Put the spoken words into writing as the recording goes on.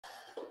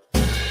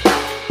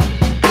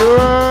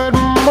Good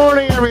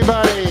morning,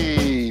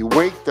 everybody.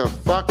 Wake the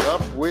fuck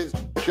up with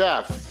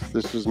Jeff.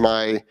 This is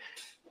my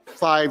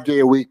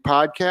 5-day-a-week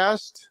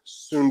podcast,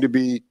 soon to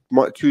be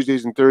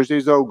Tuesdays and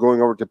Thursdays, though,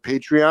 going over to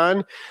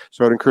Patreon.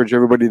 So I'd encourage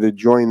everybody to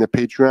join the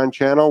Patreon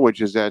channel,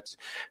 which is at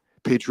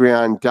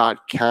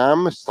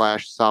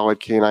patreon.com/solid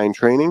canine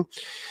training.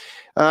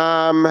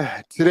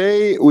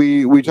 Today,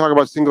 we talk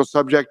about single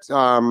subject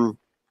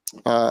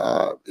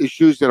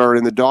issues that are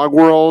in the dog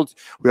world.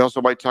 We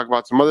also might talk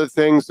about some other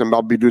things, and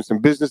I'll be doing some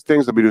business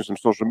things. I'll be doing some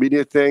social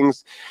media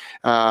things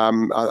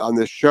on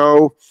this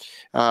show.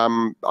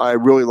 I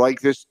really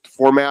like this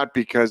format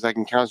because I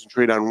can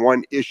concentrate on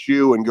one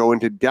issue and go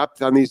into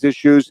depth on these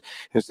issues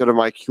instead of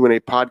my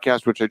Q&A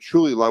podcast, which I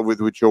truly love with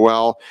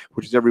Joelle,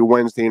 which is every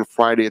Wednesday and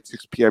Friday at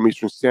 6 p.m.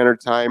 Eastern Standard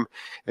Time.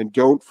 And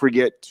don't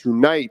forget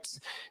tonight,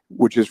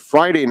 which is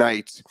Friday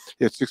night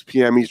at 6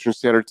 p.m. Eastern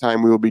Standard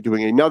Time, we will be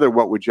doing another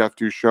What Would Jeff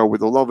Do show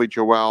with the lovely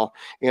Joelle,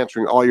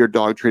 answering all your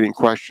dog training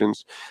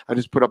questions. I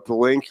just put up the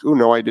link. Oh,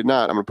 no, I did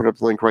not. I'm going to put up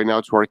the link right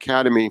now to our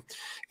academy.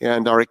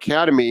 And our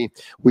academy,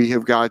 we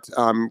have got,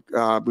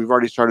 we've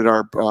already started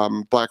our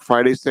Black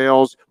Friday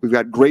sales. We've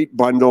got great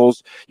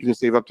bundles. You can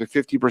save up to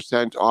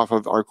 50% off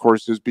of our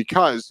courses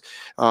because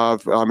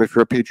of, if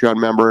you're a Patreon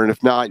member, and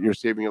if not, you're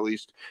saving at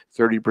least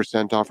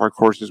 30% off our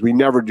courses. We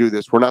never do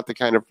this. We're not the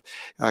kind of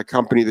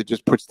company that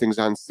just puts things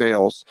on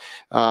sales.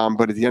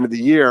 But at the end of the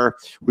year,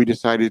 we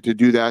decided to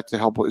do that to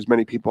help as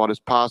many people out as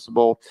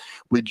possible.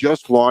 We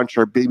just launched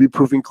our baby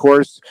proofing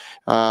course.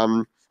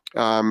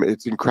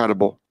 It's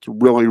incredible. It's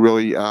really,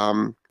 really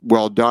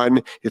well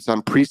done. It's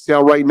on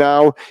pre-sale right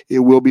now. It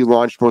will be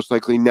launched most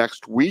likely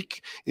next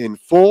week in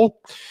full.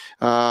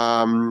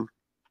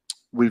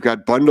 We've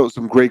got bundles,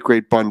 some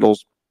great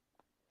bundles.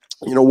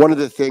 You know, one of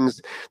the things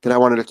that I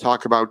wanted to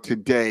talk about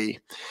today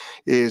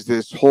is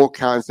this whole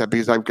concept,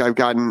 because I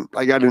got in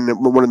one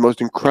of the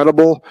most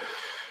incredible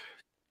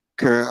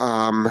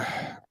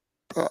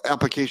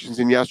applications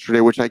in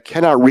yesterday, which I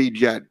cannot read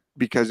yet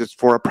because it's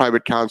for a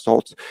private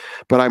consult,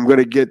 but I'm going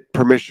to get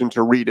permission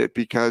to read it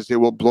because it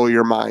will blow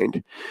your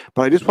mind.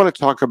 But I just want to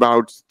talk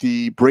about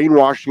the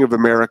brainwashing of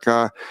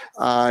America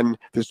on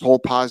this whole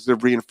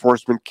positive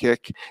reinforcement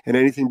kick, and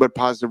anything but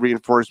positive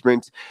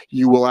reinforcement,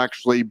 you will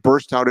actually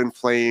burst out in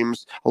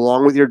flames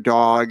along with your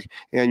dog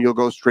and you'll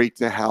go straight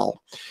to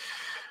hell.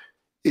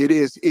 It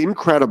is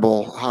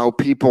incredible how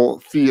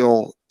people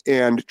feel,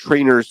 and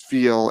trainers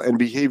feel, and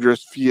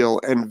behaviorists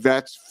feel, and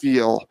vets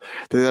feel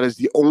that is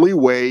the only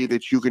way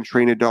that you can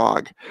train a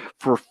dog.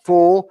 For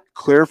full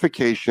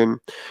clarification,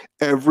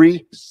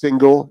 every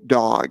single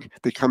dog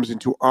that comes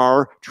into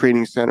our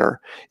training center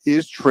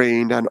is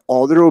trained on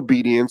all their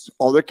obedience,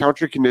 all their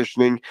counter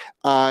conditioning,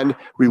 on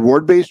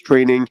reward-based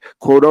training,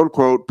 quote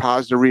unquote,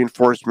 positive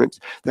reinforcement.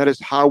 That is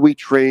how we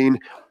train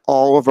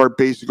all of our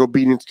basic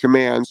obedience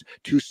commands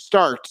to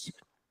start.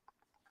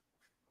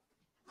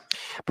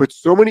 But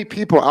so many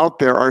people out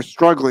there are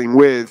struggling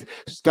with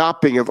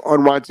stopping of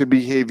unwanted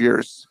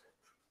behaviors.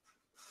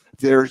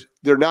 They're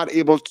not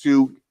able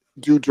to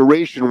do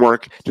duration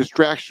work,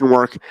 distraction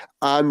work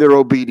on their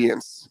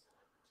obedience.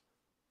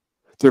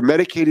 They're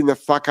medicating the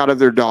fuck out of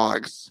their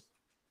dogs.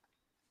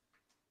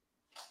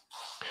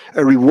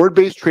 A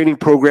reward-based training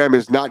program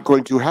is not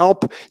going to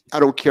help. I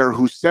don't care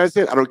who says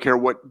it. I don't care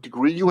what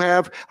degree you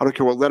have. I don't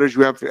care what letters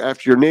you have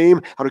after your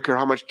name. I don't care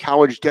how much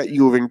college debt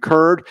you have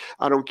incurred.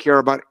 I don't care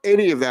about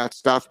any of that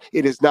stuff.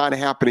 It is not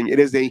happening. It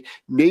is a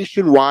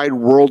nationwide,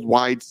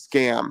 worldwide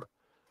scam.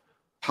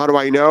 How do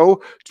I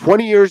know?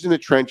 20 years in the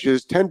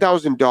trenches,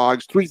 10,000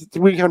 dogs,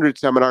 300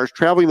 seminars,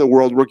 traveling the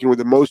world, working with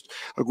the most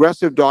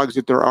aggressive dogs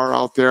that there are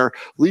out there,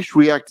 leash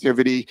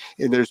reactivity,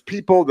 and there's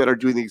people that are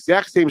doing the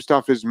exact same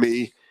stuff as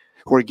me,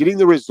 who are getting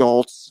the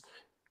results,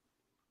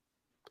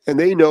 and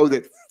they know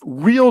that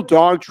real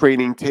dog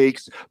training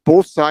takes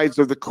both sides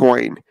of the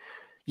coin.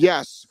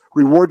 Yes,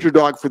 reward your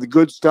dog for the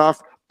good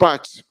stuff,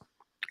 but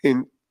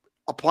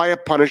apply a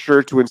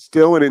punisher to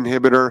instill an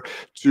inhibitor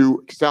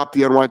to stop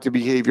the unwanted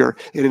behavior.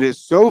 And it is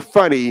so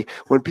funny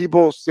when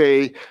people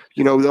say,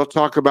 you know, they'll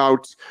talk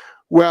about,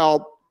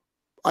 well,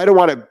 I don't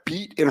want to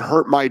beat and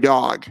hurt my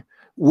dog.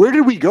 Where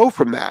did we go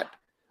from that?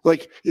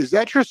 Like, is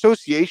that your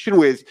association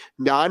with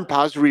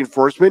non-positive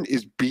reinforcement,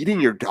 is beating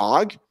your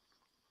dog?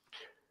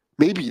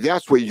 Maybe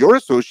that's what your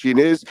association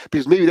is,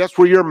 because maybe that's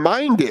where your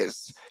mind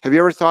is. Have you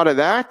ever thought of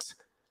that?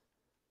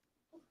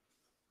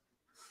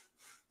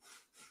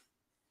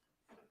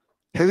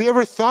 Have you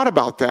ever thought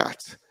about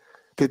that?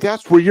 That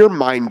that's where your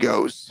mind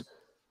goes.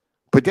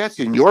 But that's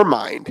in your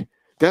mind.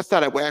 That's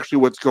not actually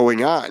what's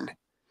going on.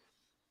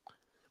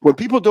 When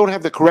people don't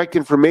have the correct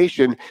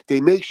information,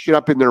 they make shit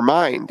up in their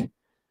mind.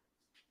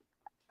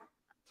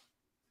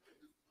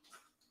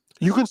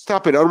 You can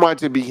stop an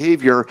unwanted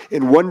behavior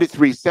in 1 to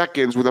 3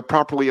 seconds with a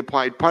properly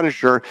applied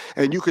punisher,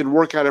 and you can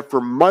work on it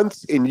for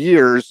months and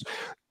years,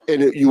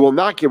 and you will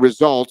not get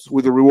results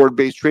with a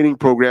reward-based training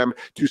program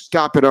to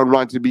stop an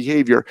unwanted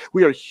behavior.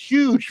 We are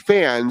huge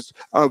fans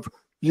of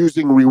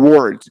using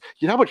rewards.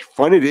 You know how much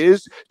fun it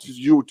is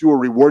to do a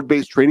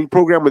reward-based training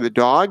program with a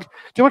dog? Do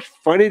you know how much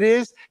fun it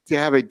is to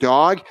have a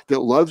dog that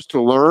loves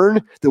to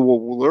learn, that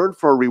will learn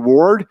for a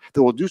reward,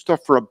 that will do stuff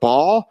for a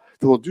ball,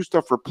 that will do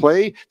stuff for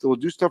play, that will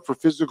do stuff for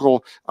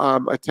physical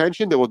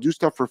attention, that will do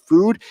stuff for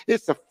food?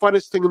 It's the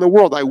funnest thing in the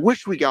world. I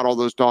wish we got all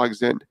those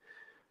dogs in.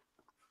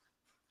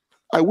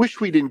 I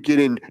wish we didn't get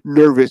in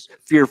nervous,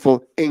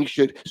 fearful,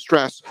 anxious,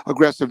 stressed,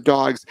 aggressive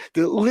dogs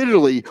that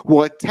literally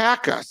will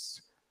attack us,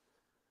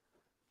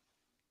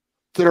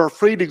 that are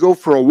afraid to go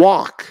for a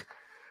walk.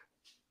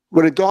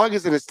 When a dog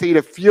is in a state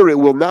of fear, it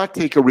will not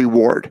take a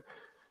reward.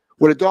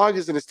 When a dog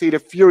is in a state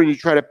of fear and you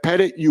try to pet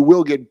it, you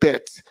will get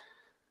bit.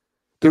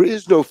 There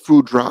is no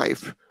food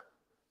drive.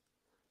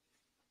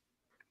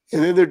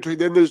 And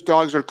then those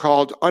dogs are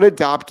called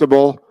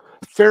unadoptable,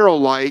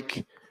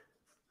 feral-like,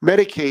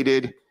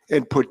 medicated,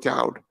 and put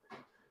down.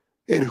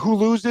 And who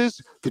loses?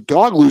 The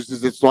dog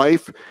loses its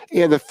life,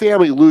 and the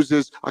family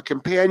loses a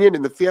companion,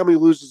 and the family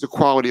loses a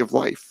quality of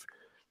life.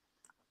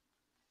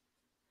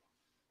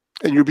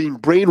 And you're being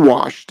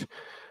brainwashed,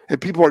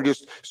 and people are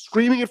just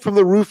screaming it from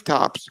the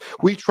rooftops.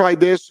 We tried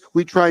this,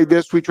 we tried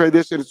this, we tried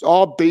this, and it's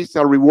all based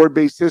on a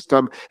reward-based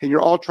system, and you're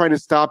all trying to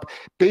stop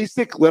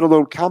basic, let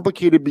alone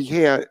complicated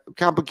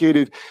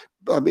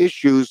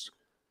issues,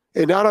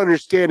 and not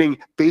understanding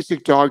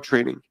basic dog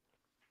training.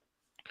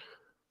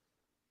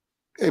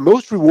 And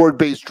most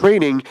reward-based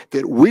training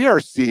that we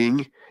are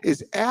seeing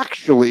is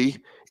actually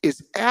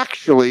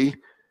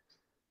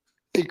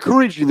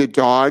encouraging the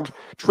dog,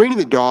 training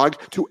the dog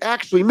to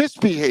actually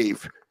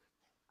misbehave.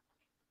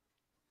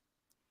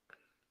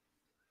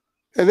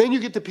 And then you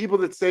get the people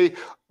that say,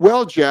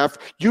 well, Jeff,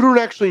 you don't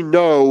actually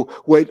know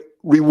what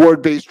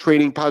reward-based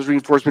training, positive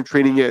reinforcement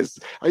training is.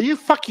 Are you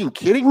fucking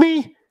kidding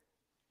me?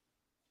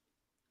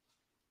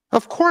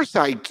 Of course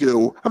I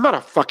do. I'm not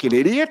a fucking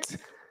idiot.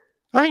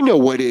 I know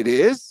what it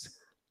is.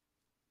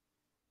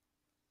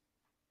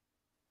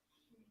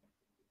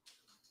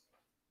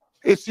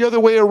 It's the other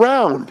way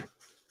around.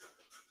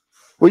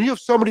 When you have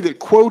somebody that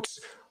quotes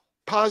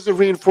positive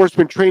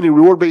reinforcement training,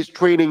 reward-based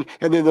training,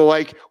 and then they're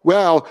like,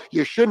 well,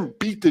 you shouldn't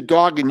beat the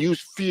dog and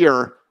use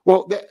fear.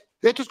 Well,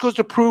 that just goes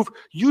to prove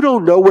you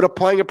don't know what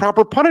applying a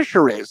proper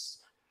punisher is.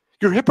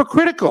 You're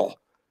hypocritical.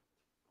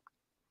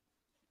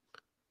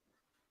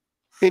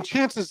 And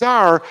chances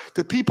are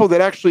the people that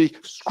actually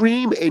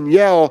scream and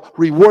yell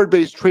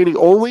reward-based training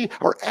only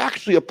are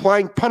actually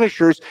applying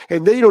punishers,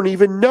 and they don't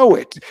even know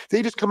it.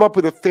 They just come up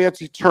with a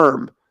fancy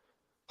term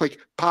like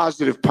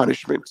positive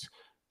punishment,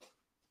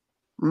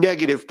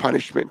 negative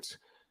punishment.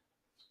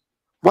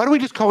 Why don't we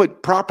just call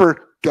it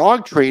proper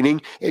dog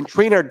training and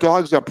train our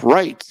dogs up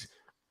right?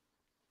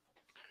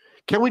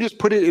 Can we just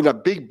put it in a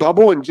big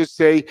bubble and just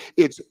say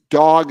it's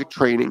dog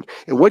training?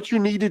 And what you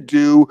need to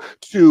do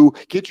to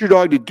get your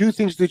dog to do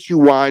things that you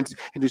want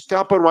and to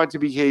stop unwanted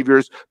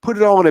behaviors, put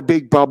it all in a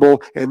big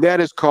bubble, and that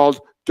is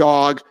called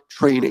dog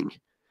training.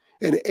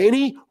 And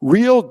any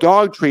real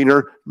dog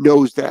trainer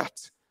knows that.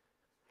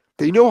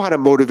 They know how to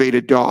motivate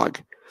a dog.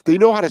 They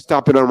know how to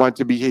stop an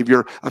unwanted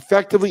behavior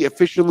effectively,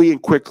 efficiently,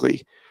 and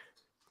quickly.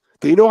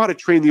 They know how to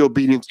train the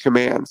obedience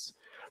commands.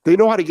 They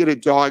know how to get a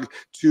dog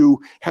to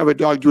have a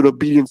dog do an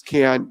obedience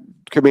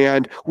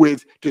command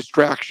with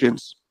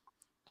distractions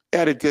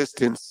at a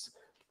distance.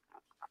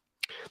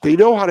 They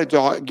know how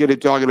to get a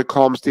dog in a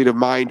calm state of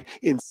mind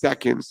in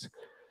seconds.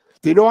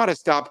 They know how to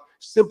stop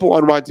simple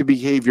unwanted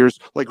behaviors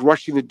like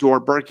rushing the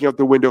door, barking out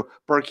the window,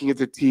 barking at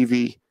the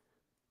TV.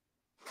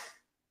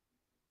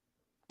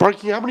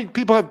 Barking, how many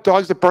people have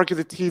dogs that bark at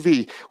the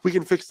TV? We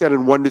can fix that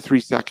in 1 to 3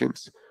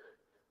 seconds.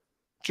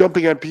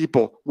 Jumping on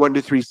people, 1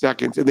 to 3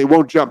 seconds, and they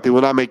won't jump. They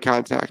will not make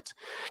contact.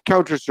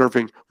 Counter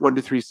surfing, 1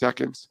 to 3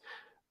 seconds.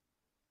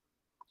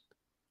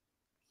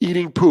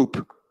 Eating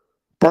poop,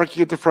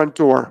 barking at the front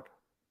door,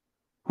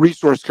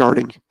 resource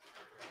guarding.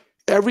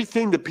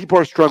 Everything that people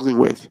are struggling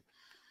with.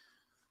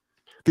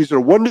 These are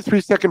 1 to 3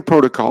 second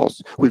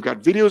protocols. We've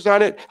got videos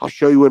on it. I'll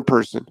show you in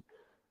person.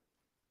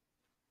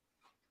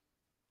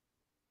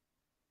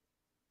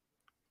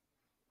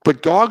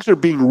 But dogs are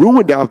being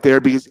ruined out there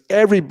because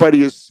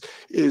everybody is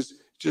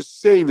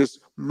just saying this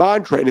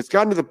mantra, and it's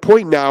gotten to the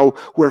point now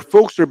where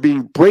folks are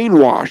being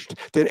brainwashed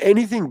that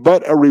anything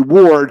but a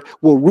reward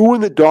will ruin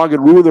the dog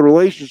and ruin the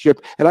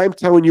relationship, and I'm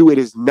telling you it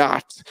is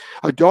not.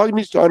 A dog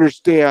needs to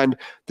understand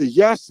the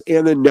yes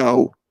and the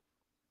no.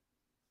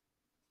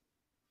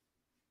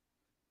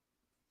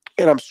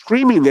 And I'm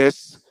screaming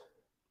this.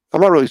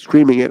 I'm not really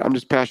screaming it. I'm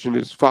just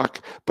passionate as fuck,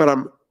 but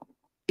I'm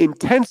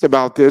intense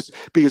about this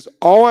because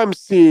all I'm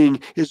seeing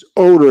is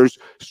owners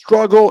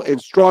struggle and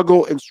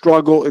struggle and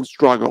struggle and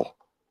struggle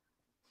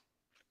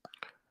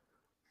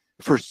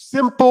for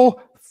simple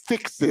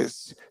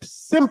fixes.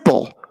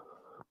 Simple.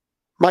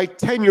 My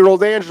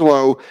 10-year-old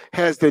Angelo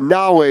has the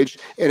knowledge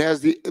and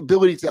has the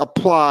ability to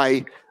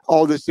apply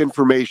all this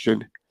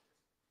information.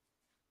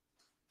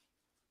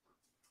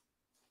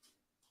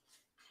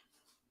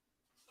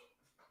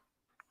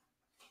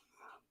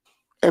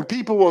 And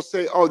people will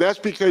say, oh, that's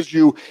because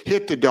you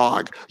hit the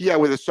dog. Yeah,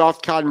 with a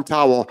soft cotton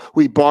towel,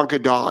 we bonk a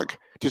dog.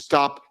 to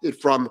stop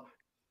it from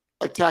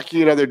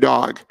attacking another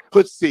dog?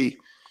 Let's see.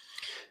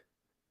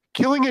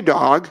 Killing a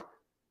dog,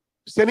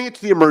 sending it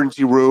to the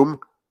emergency room,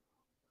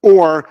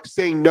 or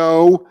saying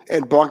no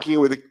and bonking it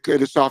with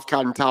a soft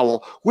cotton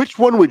towel. Which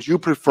one would you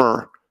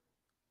prefer?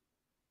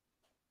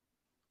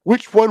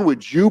 Which one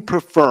would you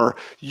prefer?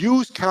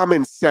 Use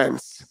common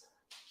sense.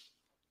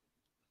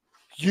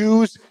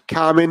 Use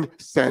common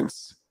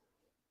sense.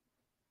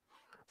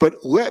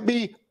 But let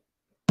me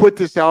put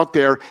this out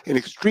there in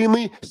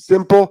extremely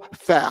simple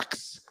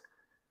facts.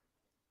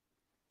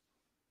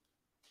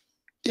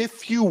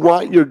 If you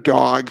want your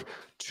dog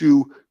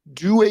to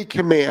do a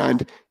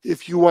command,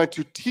 if you want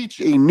to teach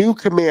a new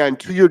command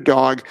to your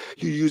dog,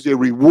 you use a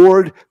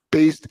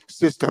reward-based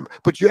system.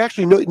 But you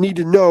actually need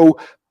to know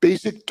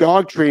basic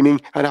dog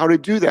training on how to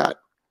do that.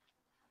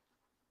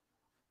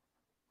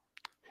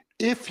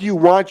 If you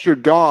want your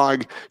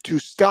dog to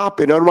stop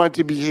an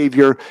unwanted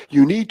behavior,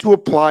 you need to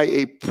apply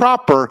a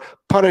proper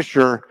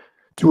punisher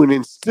to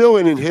instill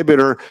an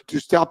inhibitor to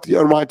stop the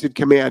unwanted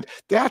command.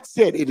 That's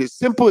it. It is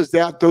simple as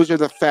that. Those are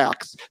the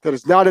facts. That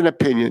is not an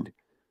opinion.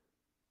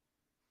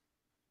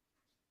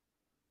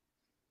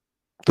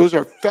 Those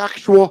are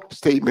factual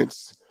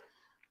statements.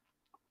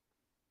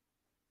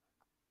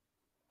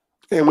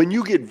 And when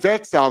you get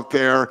vets out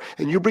there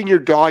and you bring your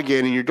dog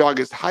in and your dog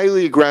is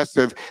highly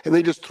aggressive and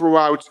they just throw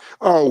out,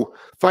 oh,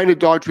 find a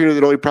dog trainer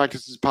that only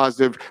practices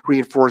positive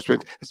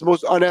reinforcement. It's the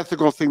most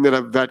unethical thing that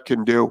a vet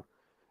can do.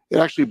 It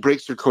actually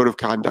breaks their code of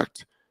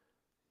conduct.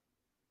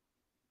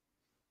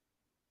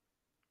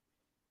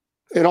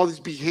 And all these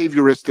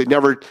behaviorists, they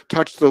never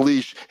touch the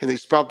leash and they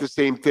spout the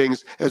same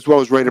things as well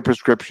as write a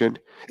prescription.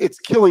 It's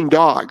killing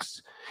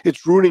dogs.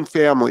 It's ruining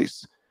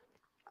families.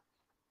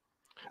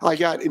 I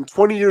got, in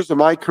 20 years of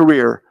my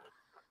career,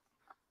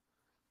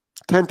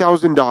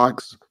 10,000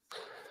 dogs,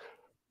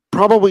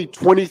 probably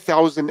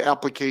 20,000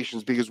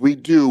 applications, because we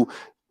do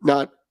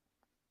not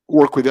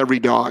work with every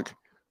dog.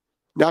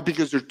 Not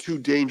because they're too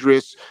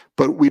dangerous,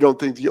 but we don't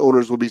think the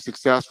owners will be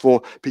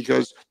successful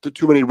because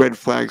too many red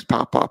flags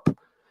pop up.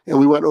 And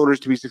we want owners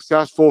to be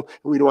successful,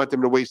 and we don't want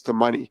them to waste the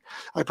money.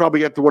 I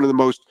probably got to one of the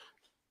most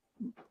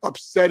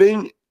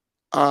upsetting,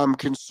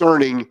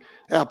 concerning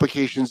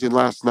applications in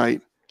last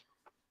night.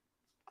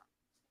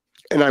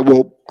 And I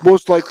will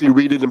most likely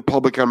read it in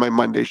public on my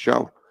Monday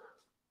show.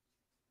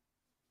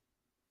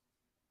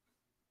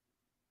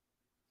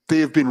 They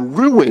have been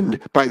ruined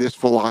by this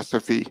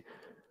philosophy.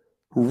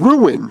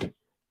 Ruined.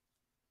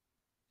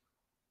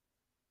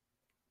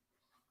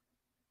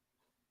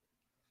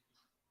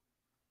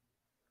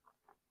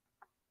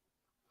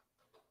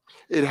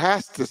 It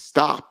has to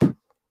stop.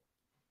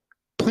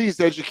 Please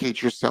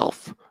educate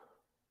yourself.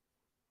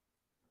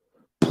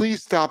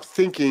 Please stop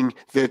thinking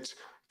that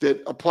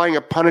applying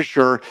a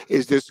punisher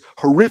is this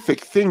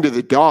horrific thing to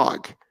the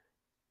dog.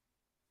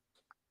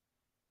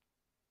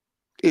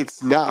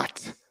 It's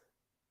not.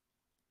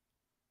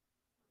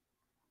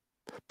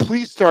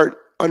 Please start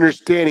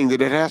understanding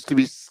that it has to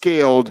be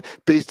scaled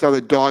based on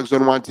the dog's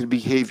unwanted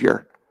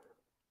behavior.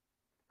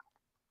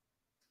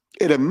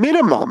 At a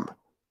minimum,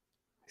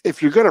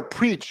 if you're going to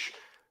preach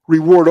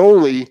reward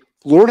only,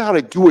 learn how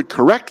to do it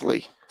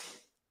correctly.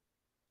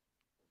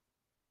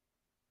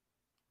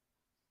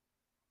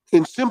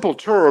 In simple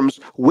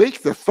terms,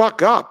 wake the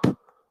fuck up.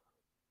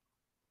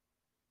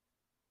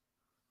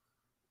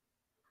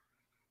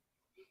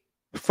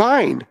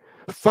 Fine.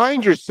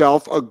 Find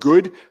yourself a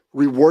good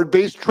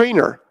reward-based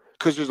trainer,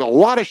 because there's a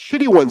lot of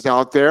shitty ones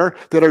out there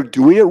that are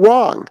doing it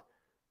wrong.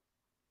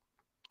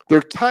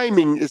 Their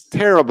timing is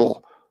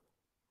terrible.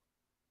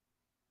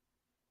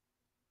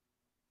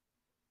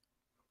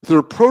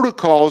 Their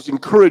protocols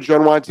encourage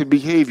unwanted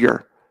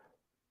behavior.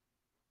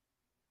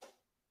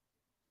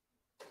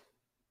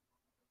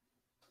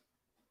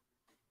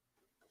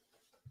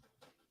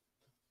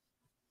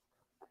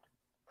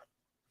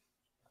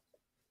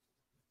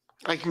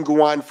 I can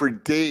go on for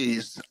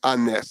days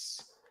on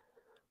this.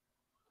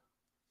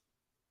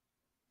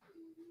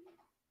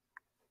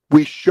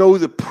 We show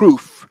the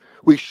proof.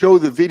 We show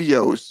the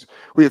videos.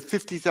 We have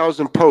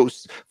 50,000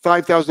 posts,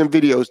 5,000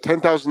 videos,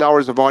 10,000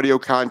 hours of audio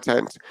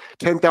content,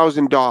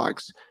 10,000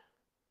 dogs.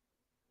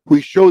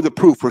 We show the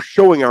proof. We're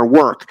showing our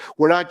work.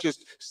 We're not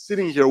just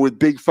sitting here with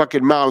big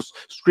fucking mouths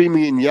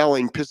screaming and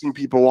yelling, pissing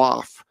people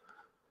off.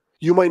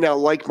 You might not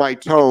like my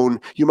tone.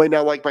 You might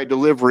not like my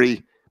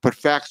delivery, but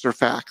facts are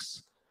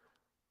facts.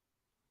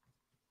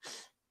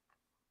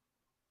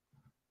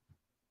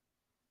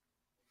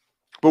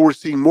 But we're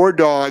seeing more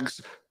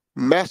dogs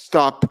messed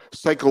up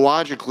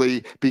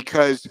psychologically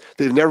because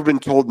they've never been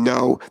told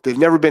no. They've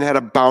never been had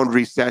a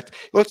boundary set.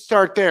 Let's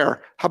start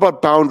there. How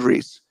about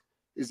boundaries?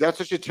 Is that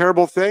such a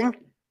terrible thing?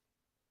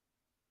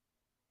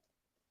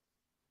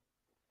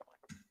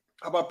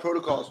 How about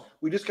protocols?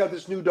 We just got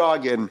this new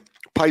dog in,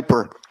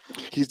 Piper.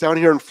 He's down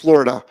here in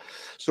Florida.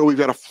 So we've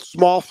got a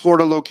small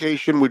Florida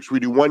location, which we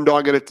do one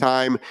dog at a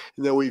time.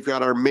 And then we've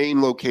got our main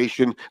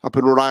location up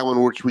in Rhode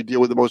Island, which we deal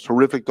with the most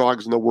horrific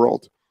dogs in the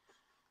world.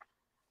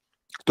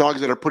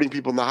 Dogs that are putting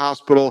people in the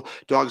hospital,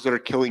 dogs that are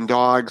killing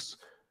dogs,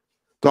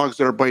 dogs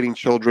that are biting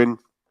children.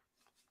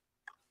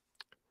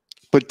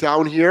 But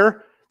down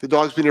here, the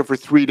dog's been here for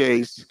 3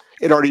 days.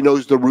 It already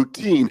knows the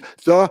routine,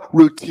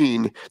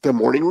 the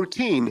morning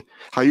routine,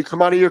 how you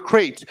come out of your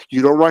crate.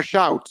 You don't rush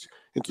out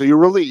until you're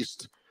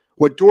released.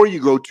 What door you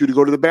go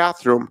to the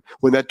bathroom.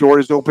 When that door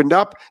is opened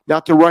up,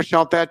 not to rush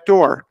out that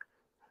door.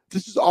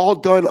 This is all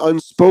done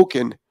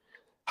unspoken.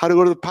 How to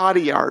go to the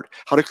potty yard,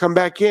 how to come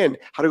back in,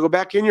 how to go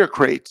back in your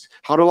crate,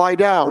 how to lie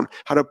down,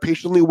 how to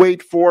patiently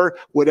wait for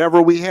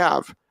whatever we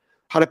have,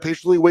 how to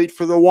patiently wait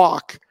for the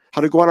walk, how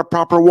to go on a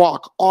proper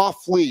walk,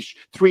 off leash.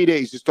 3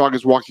 days, this dog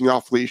is walking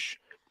off leash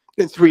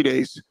in 3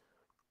 days.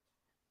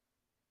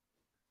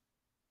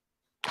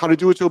 How to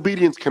do its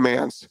obedience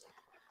commands,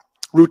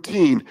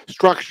 routine,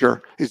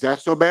 structure. Is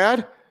that so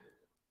bad?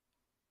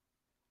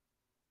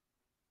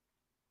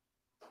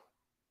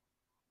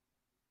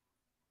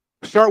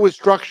 Start with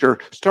structure.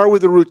 Start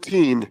with a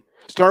routine.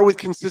 Start with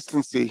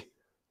consistency.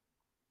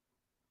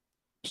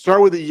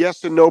 Start with a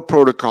yes and no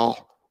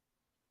protocol.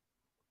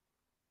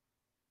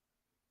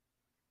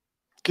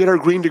 Get our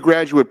Green to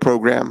Graduate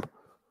program.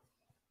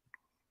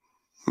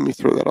 Let me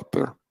throw that up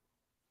there.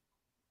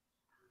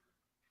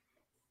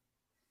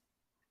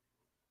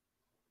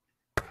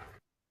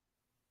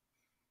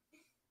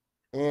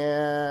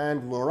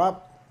 And lure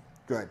up.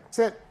 Good.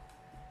 Sit.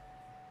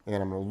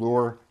 And I'm going to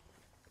lure.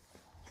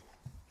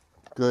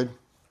 Good.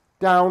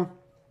 Down.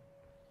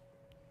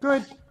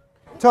 Good.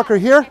 Tucker,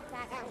 here.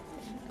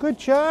 Good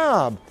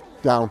job.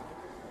 Down.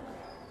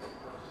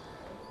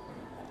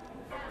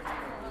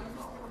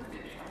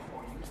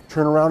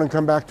 Turn around and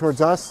come back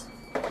towards us.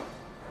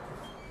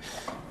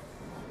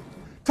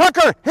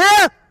 Tucker,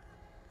 here.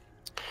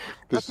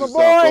 This is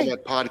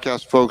that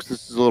podcast, folks.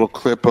 This is a little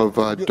clip of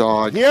a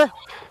dog. Here?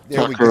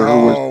 There Tucker,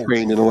 who was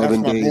trained in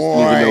 11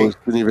 days.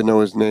 Didn't even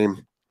know his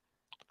name.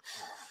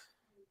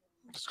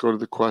 Let's go to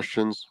the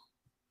questions.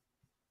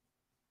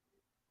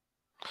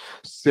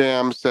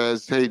 Sam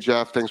says, hey,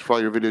 Jeff, thanks for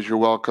all your videos. You're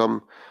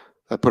welcome.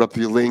 I put up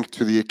the link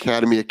to the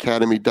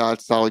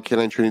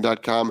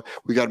academy.solidcaninetraining.com.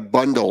 We got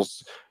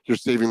bundles. You're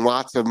saving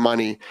lots of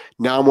money.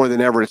 Now more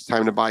than ever, it's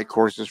time to buy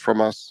courses from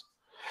us.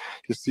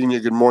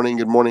 Yesenia, good morning.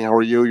 Good morning. How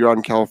are you? You're out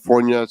in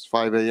California. It's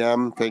 5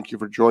 a.m. Thank you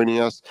for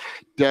joining us.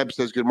 Deb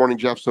says, good morning,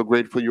 Jeff. So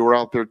grateful you were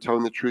out there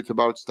telling the truth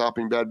about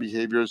stopping bad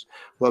behaviors.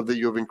 Love that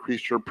you have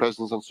increased your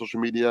presence on social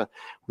media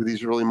with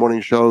these early morning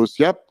shows.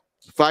 Yep.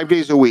 5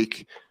 days a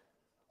week.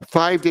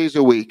 5 days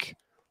a week.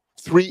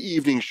 3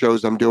 evening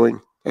shows I'm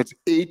doing. That's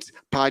 8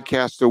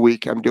 podcasts a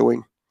week I'm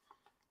doing.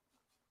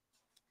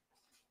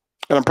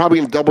 And I'm probably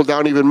going to double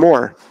down even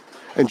more.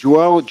 And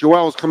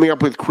Joelle is coming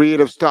up with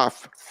creative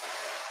stuff.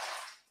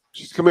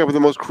 She's coming up with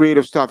the most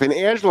creative stuff. And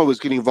Angela was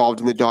getting involved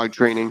in the dog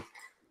training.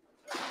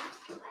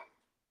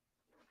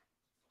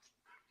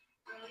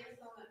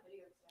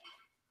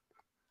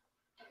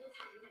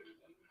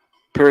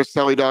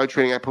 Paracelli dog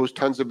training. I post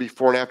tons of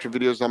before and after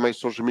videos on my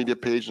social media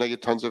page, and I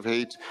get tons of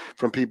hate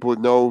from people with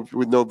no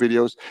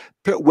videos.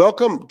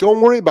 Welcome.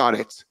 Don't worry about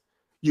it.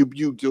 You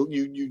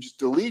just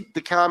delete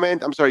the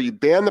comment. I'm sorry. You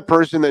ban the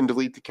person, then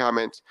delete the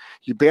comment.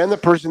 You ban the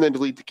person, then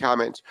delete the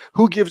comment.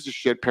 Who gives a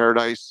shit,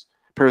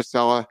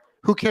 Paracella?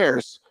 Who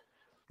cares?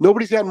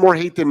 Nobody's gotten more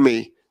hate than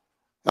me.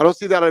 I don't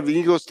see that out of the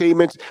ego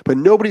statements, but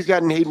nobody's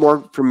gotten hate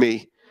more from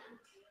me.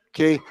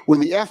 Okay? When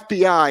the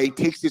FBI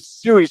takes it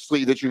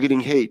seriously that you're getting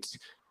hate,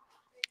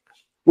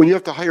 when you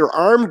have to hire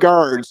armed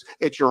guards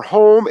at your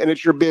home and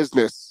at your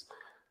business,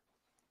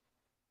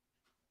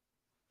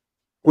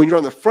 when you're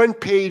on the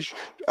front page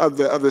of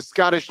the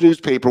Scottish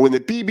newspaper, when the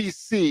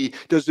BBC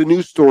does a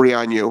news story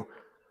on you,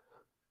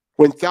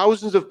 when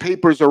thousands of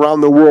papers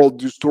around the world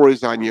do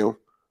stories on you,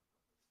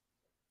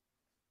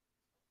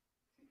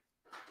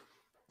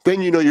 then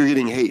you know you're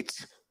getting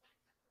hate.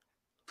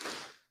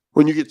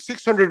 When you get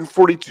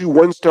 642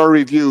 one-star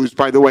reviews,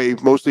 by the way,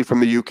 mostly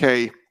from the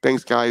UK.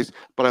 Thanks, guys,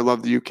 but I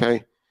love the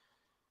UK.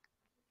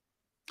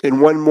 In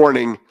one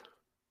morning,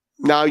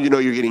 now you know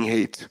you're getting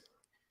hate.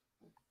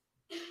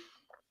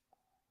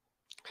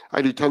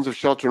 I do tons of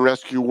shelter and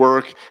rescue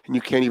work, and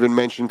you can't even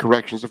mention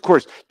corrections. Of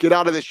course, get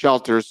out of the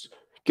shelters.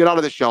 Get out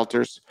of the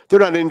shelters. They're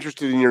not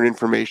interested in your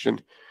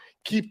information.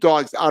 Keep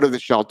dogs out of the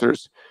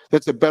shelters.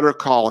 That's a better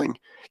calling.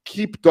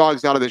 Keep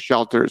dogs out of the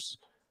shelters.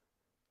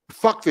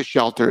 Fuck the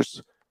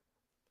shelters.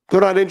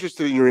 They're not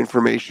interested in your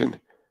information.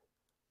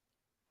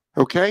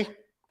 Okay?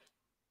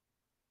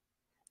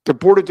 The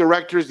board of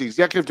directors, the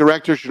executive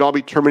directors should all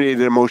be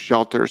terminated in most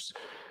shelters.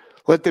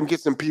 Let them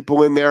get some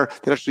people in there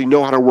that actually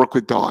know how to work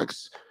with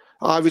dogs.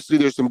 Obviously,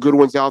 there's some good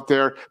ones out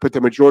there, but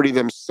the majority of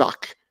them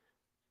suck.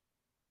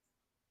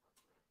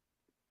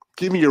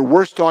 Give me your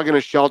worst dog in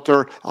a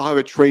shelter. I'll have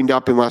it trained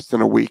up in less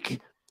than a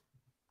week.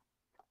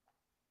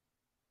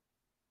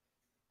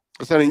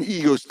 It's not an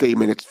ego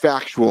statement. It's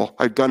factual.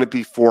 I've done it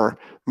before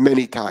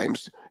many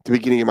times at the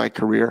beginning of my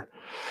career.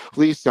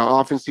 Lisa,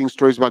 often seeing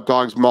stories about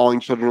dogs mauling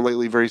children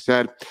lately, very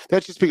sad.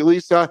 That's just because,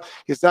 Lisa,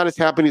 it's not as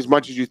happening as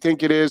much as you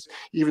think it is,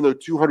 even though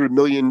 200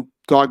 million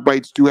dog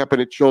bites do happen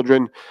to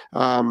children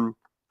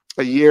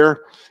a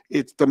year.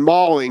 It's the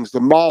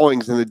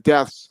maulings and the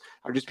deaths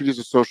are just because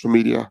of social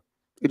media.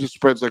 It just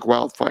spreads like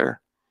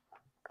wildfire.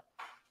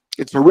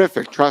 It's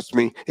horrific. Trust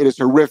me. It is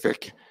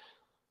horrific.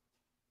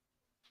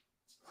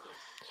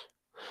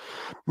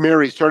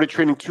 Mary started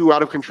training 2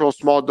 out-of-control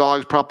small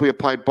dogs, properly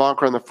applied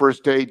bonker on the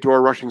first day,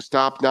 door rushing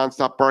stop,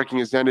 nonstop barking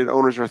has ended.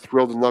 Owners are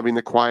thrilled and loving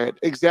the quiet.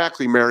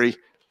 Exactly, Mary.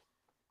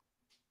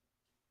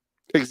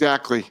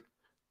 Exactly.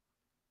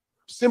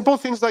 Simple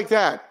things like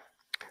that.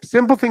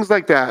 Simple things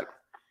like that.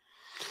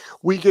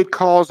 We get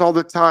calls all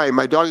the time.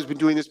 My dog has been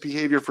doing this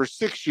behavior for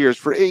 6 years,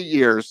 for 8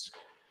 years.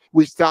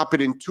 We stop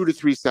it in 2 to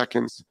 3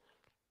 seconds.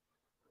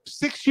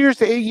 6 years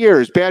to 8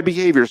 years, bad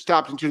behavior,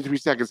 stopped in 2 to 3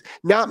 seconds.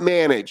 Not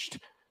managed,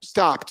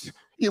 stopped,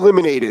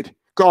 eliminated,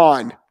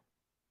 gone.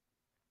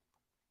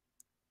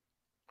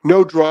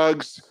 No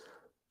drugs,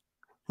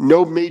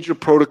 no major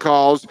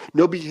protocols,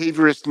 no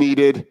behaviorist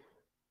needed.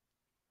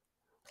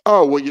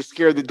 Oh, well, you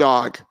scared the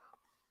dog.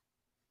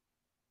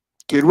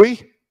 Did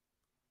we?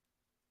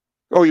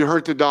 Oh, you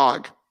hurt the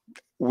dog.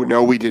 Well,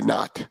 no, we did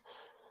not.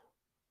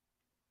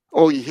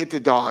 Oh, you hit the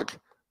dog.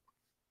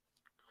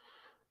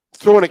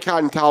 Throwing a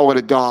cotton towel at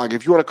a dog,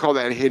 if you want to call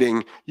that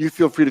hitting, you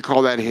feel free to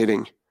call that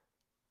hitting.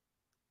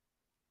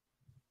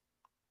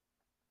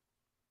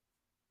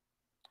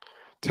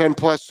 Ten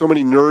plus, so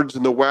many nerds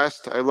in the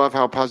West. I love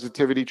how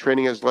positivity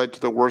training has led to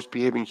the worst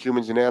behaving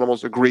humans and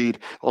animals. Agreed.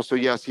 Also,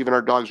 yes, even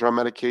our dogs are on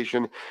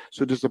medication.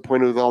 So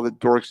disappointed with all the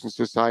dorks in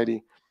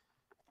society.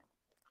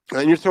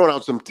 And you're throwing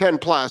out some 10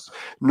 plus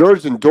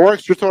nerds and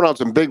dorks. You're throwing out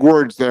some big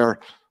words there.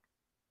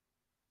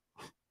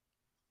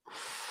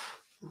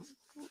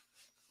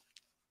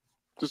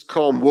 Just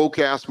call them woke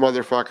ass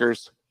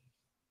motherfuckers.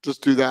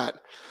 Just do that.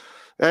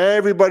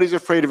 Everybody's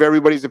afraid of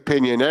everybody's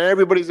opinion.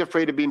 Everybody's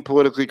afraid of being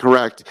politically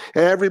correct.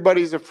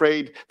 Everybody's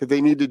afraid that they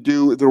need to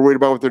do, they're worried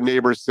about what their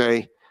neighbors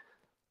say.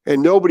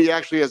 And nobody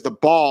actually has the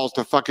balls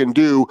to fucking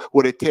do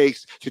what it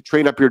takes to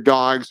train up your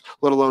dogs,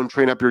 let alone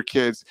train up your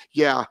kids.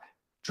 Yeah,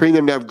 train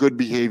them to have good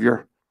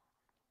behavior.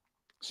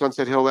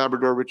 Sunset Hill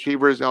Labrador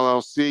Retrievers,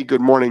 LLC,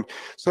 good morning.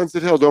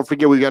 Sunset Hill, don't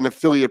forget we got an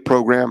affiliate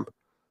program.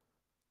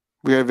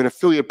 We have an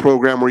affiliate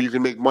program where you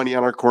can make money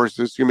on our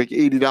courses. You make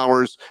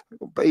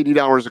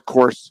 $80 a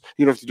course.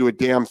 You don't have to do a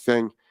damn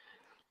thing.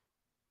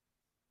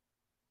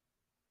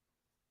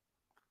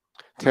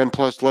 10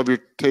 plus, love your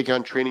take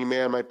on training,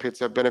 man. My pits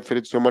have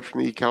benefited so much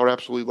from the e-cow.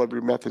 Absolutely love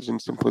your methods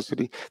and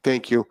simplicity.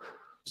 Thank you.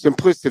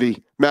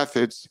 Simplicity,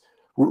 methods,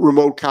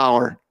 remote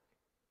collar.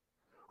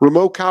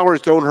 Remote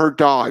collars don't hurt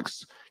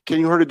dogs.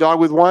 Can you hurt a dog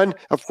with one?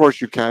 Of course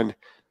you can.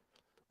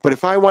 But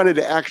if I wanted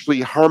to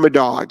actually harm a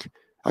dog,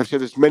 I've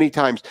said this many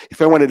times,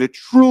 if I wanted to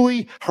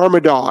truly harm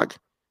a dog,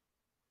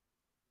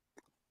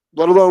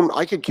 let alone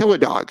I could kill a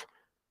dog,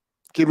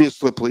 give me a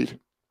slip lead.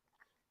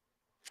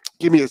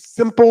 Give me a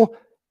simple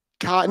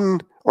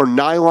cotton or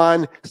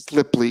nylon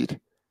slip lead.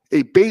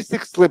 A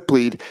basic slip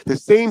lead, the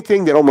same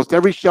thing that almost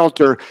every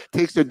shelter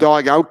takes a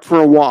dog out for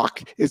a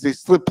walk, is a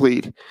slip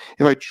lead.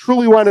 If I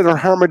truly wanted to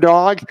harm a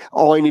dog,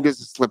 all I need is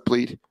a slip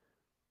lead.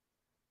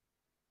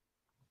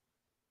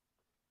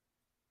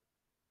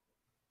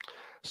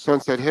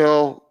 Sunset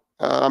Hill,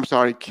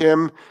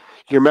 Kim,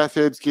 your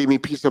methods gave me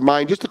peace of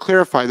mind. Just to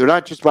clarify, they're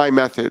not just my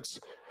methods.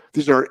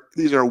 These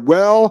are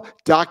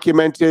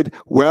well-documented,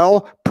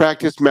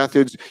 well-practiced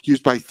methods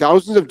used by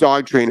thousands of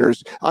dog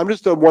trainers. I'm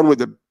just the one with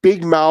the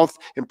big mouth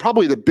and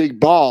probably the big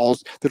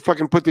balls that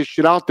fucking put this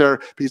shit out there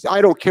because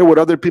I don't care what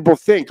other people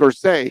think or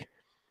say.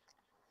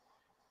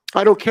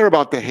 I don't care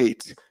about the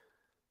hate.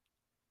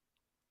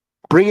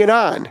 Bring it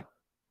on.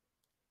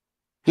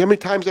 You know how many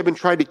times I've been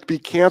trying to be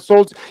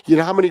canceled? You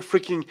know how many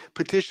freaking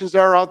petitions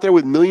there are out there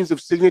with millions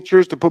of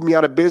signatures to put me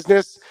out of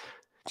business? Do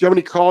you know how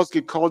many calls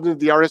get called into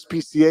the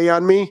RSPCA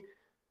on me? Do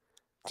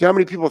you know how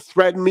many people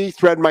threaten me,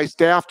 threaten my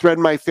staff,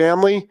 threaten my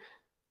family?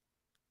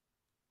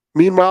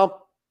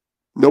 Meanwhile,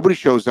 nobody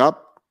shows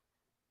up.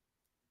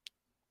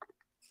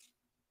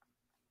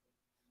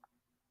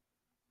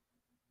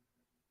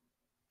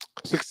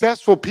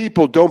 Successful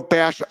people don't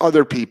bash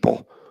other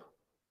people.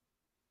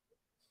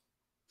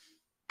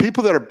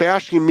 People that are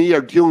bashing me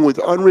are dealing with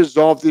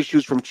unresolved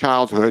issues from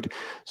childhood.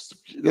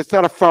 That's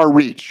not a far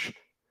reach.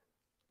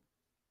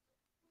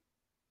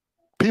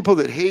 People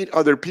that hate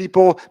other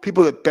people,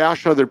 people that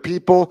bash other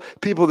people,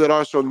 people that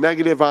are so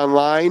negative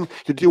online,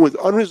 you're dealing with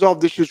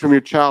unresolved issues from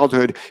your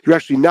childhood. You're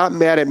actually not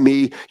mad at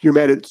me. You're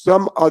mad at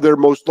some other,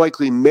 most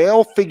likely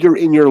male figure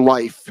in your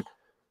life.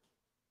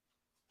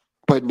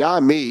 But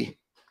not me.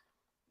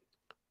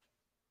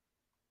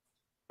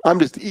 I'm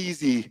just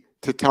easy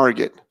to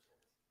target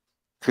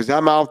because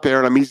I'm out there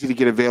and I'm easy to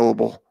get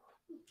available.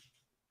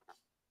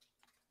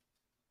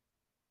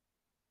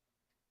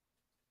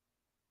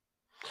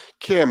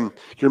 Kim,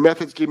 your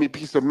methods give me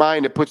peace of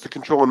mind. It puts the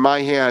control in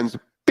my hands.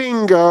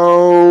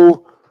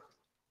 Bingo!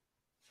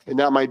 And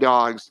not my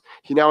dog's.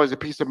 He now has a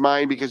peace of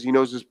mind because he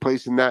knows his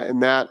place in that,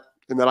 and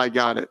that I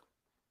got it.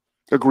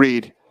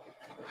 Agreed.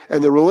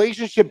 And the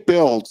relationship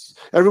builds.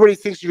 Everybody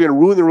thinks you're going to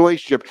ruin the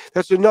relationship.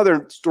 That's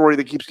another story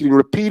that keeps getting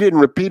repeated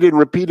and repeated and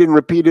repeated and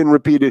repeated and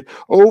repeated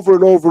over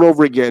and over and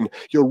over again.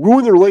 You'll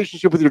ruin the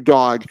relationship with your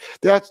dog.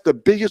 That's the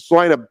biggest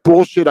line of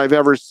bullshit I've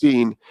ever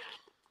seen.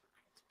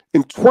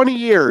 In 20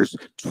 years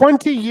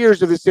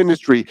of this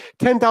industry,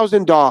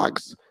 10,000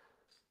 dogs.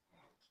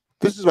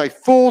 This is my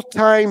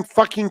full-time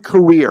fucking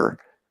career.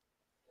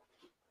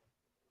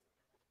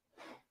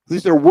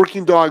 These are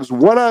working dogs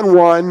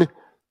one-on-one.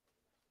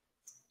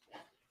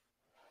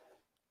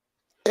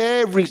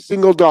 Every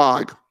single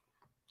dog.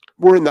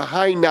 We're in the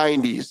high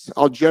 90s.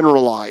 I'll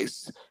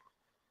generalize.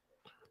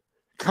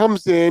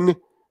 Comes in,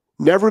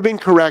 never been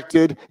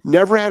corrected,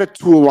 never had a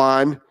tool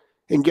on,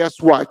 and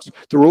guess what?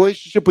 The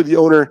relationship with the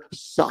owner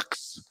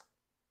sucks.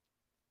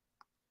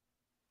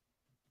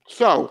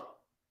 So,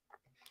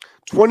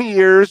 20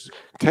 years,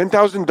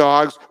 10,000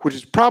 dogs, which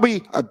is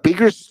probably a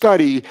bigger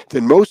study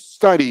than most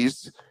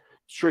studies.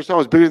 Sure as hell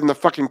was bigger than the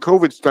fucking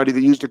COVID study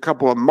that used a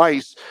couple of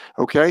mice,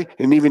 okay,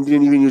 and didn't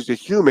even use a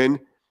human.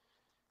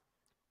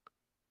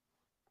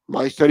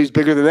 My study's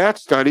bigger than that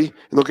study,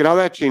 and look at how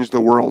that changed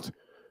the world.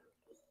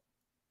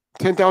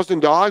 10,000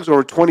 dogs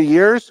over 20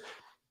 years,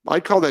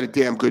 I'd call that a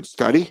damn good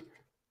study.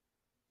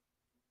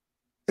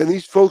 And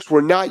these folks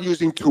were not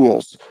using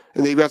tools,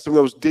 and they've got some of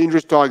those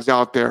dangerous dogs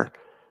out there.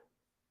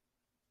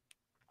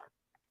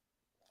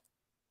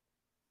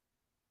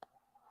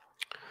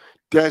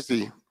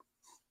 Desi,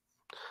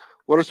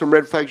 what are some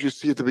red flags you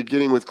see at the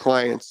beginning with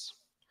clients?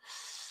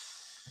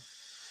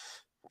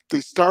 They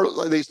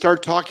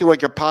start talking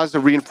like a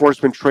positive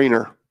reinforcement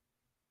trainer.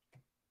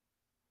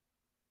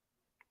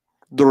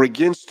 They're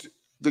against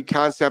the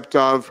concept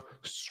of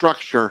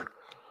structure.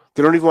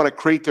 They don't even want to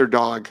crate their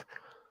dog.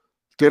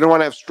 They don't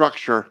want to have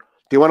structure.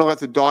 They want to let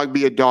the dog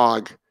be a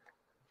dog.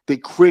 They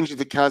cringe at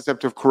the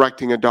concept of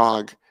correcting a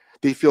dog.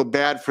 They feel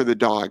bad for the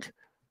dog.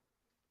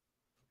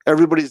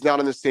 Everybody's not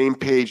on the same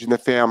page in the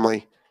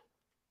family.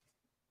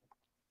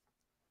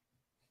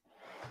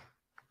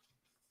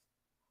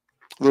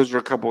 Those are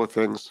a couple of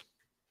things.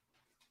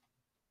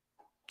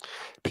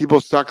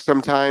 People suck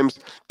sometimes.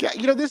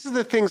 Yeah, this is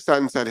the thing,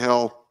 Sunset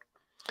Hill.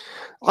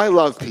 I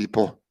love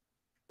people.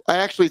 I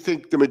actually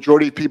think the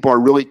majority of people are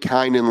really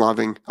kind and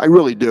loving. I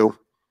really do.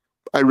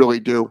 I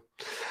really do.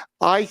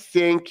 I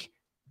think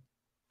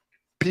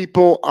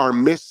people are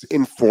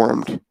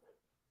misinformed.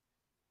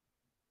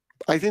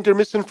 I think they're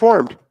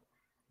misinformed.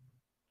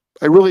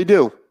 I really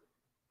do.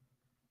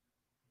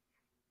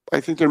 I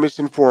think they're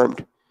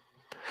misinformed.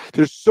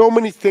 There's so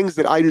many things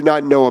that I do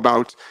not know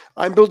about.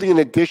 I'm building an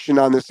addition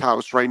on this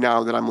house right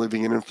now that I'm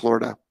living in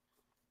Florida.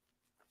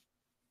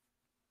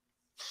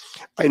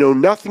 I know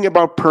nothing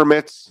about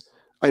permits.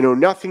 I know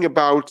nothing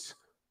about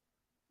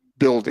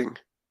building.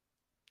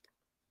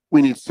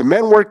 We need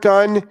cement work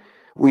done.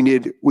 We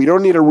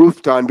don't need a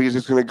roof done because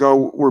it's going to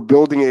go. We're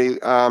building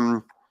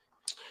an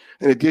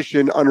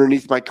addition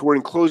underneath we're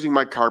enclosing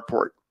my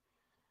carport.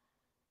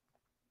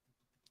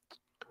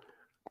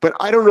 But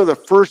I don't know the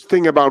first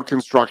thing about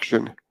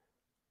construction.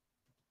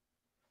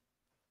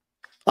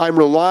 I'm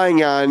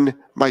relying on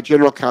my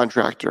general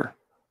contractor.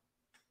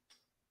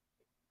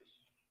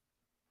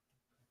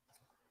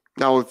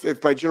 Now,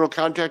 if my general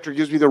contractor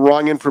gives me the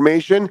wrong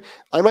information,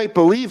 I might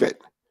believe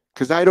it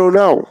because I don't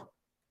know.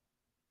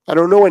 I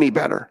don't know any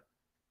better.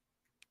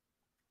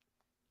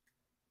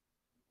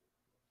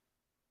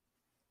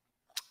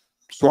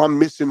 So I'm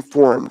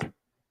misinformed.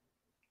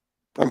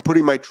 I'm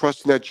putting my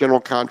trust in that general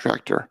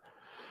contractor.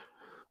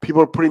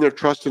 People are putting their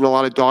trust in a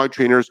lot of dog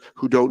trainers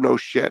who don't know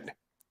shit.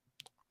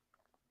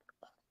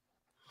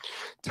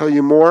 Tell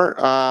you more,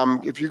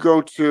 if you go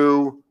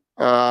to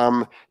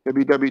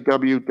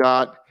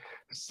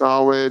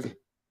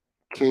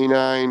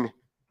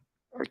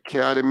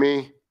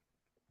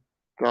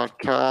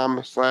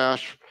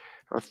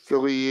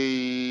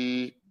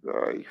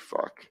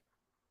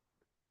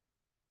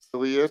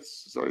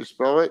Affiliates, is that how you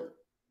spell it?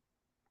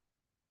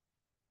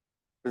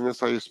 And that's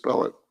how you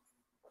spell it.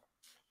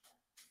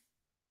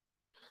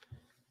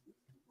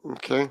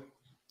 Okay.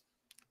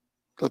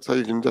 That's how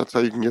you can get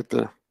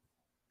there.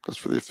 That's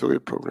for the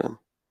affiliate program.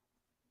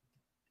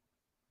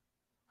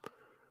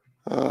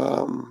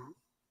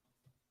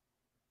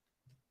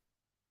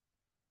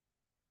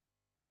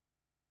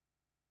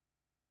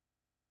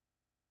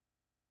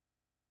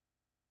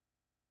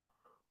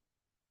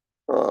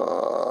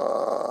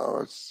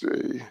 Let's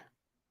see.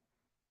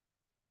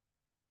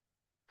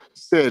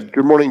 Sid,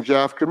 good morning,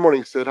 Jeff. Good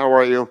morning, Sid. How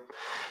are you?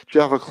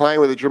 Jeff, a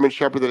client with a German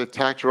Shepherd that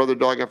attacked her other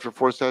dog after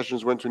 4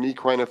 sessions went to an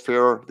equine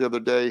affair the other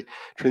day.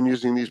 Trained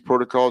using these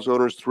protocols.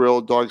 Owner's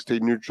thrilled. Dog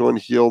stayed neutral and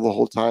healed the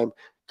whole time.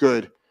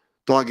 Good.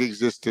 Dog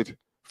existed.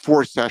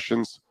 4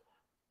 sessions.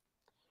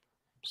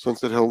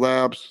 Sunset Hill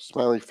Labs,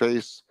 smiley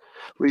face.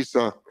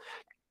 Lisa,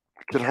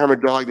 can harm a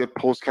dog that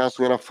pulls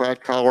constantly on a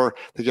flat collar.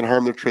 They can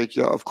harm their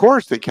trachea. Of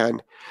course they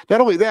can. Not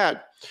only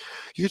that,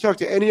 you talk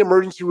to any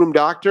emergency room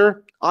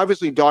doctor,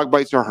 obviously dog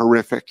bites are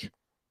horrific.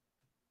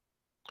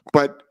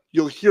 But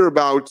you'll hear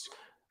about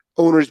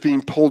owners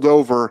being pulled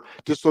over,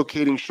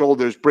 dislocating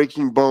shoulders,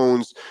 breaking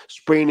bones,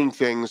 spraining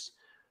things,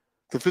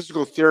 the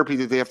physical therapy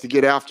that they have to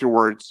get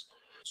afterwards.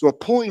 So a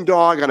pulling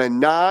dog on a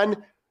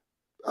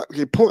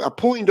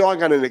pulling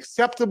dog on an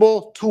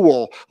acceptable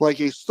tool like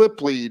a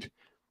slip lead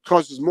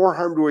causes more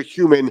harm to a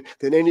human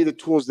than any of the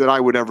tools that I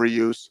would ever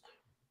use.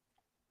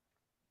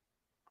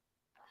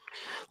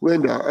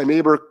 Linda, a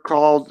neighbor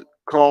called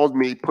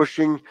me,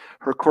 pushing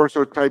her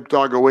Corso-type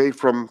dog away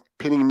from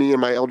pinning me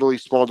and my elderly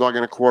small dog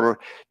in a corner,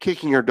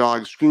 kicking her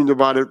dog, screamed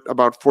about it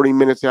about 40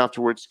 minutes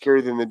afterwards,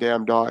 scarier than the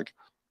damn dog.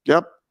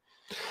 Yep.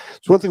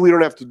 So one thing we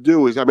don't have to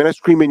do is, I mean, I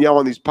scream and yell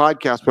on these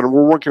podcasts, but when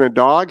we're working a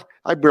dog,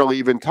 I barely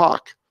even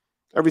talk.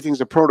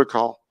 Everything's a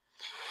protocol.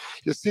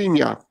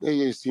 Yesenia. Hey,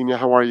 Yesenia,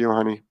 how are you,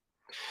 honey?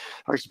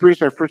 I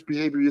experienced my first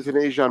behavior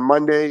euthanasia on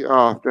Monday.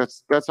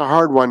 That's a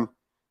hard one.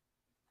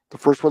 The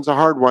first one's a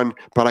hard one,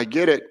 but I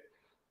get it.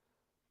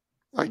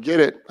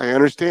 I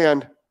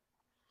understand.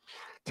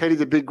 Teddy,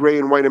 the big gray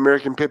and white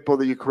American pit bull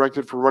that you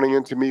corrected for running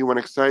into me when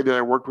excited.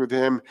 I worked with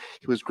him.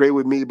 He was great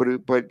with me,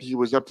 but he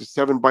was up to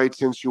 7 bites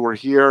since you were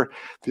here.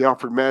 They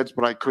offered meds,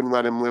 but I couldn't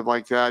let him live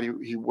like that.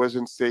 He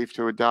wasn't safe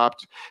to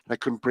adopt. I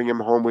couldn't bring him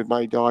home with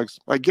my dogs.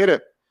 I get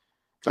it.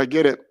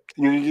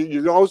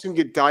 You're always going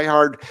to get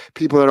diehard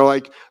people that are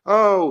like,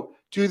 oh,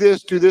 do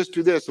this.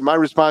 And my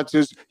response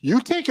is,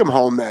 you take him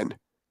home then.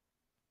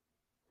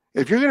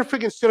 If you're going to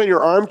freaking sit on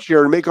your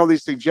armchair and make all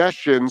these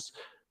suggestions,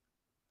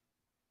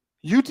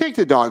 you take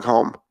the dog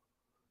home,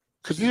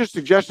 because these are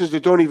suggestions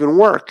that don't even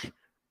work.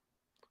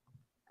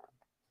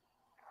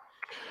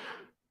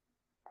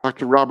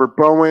 Dr. Robert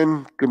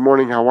Bowen, good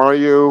morning. How are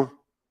you?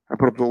 I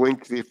put up the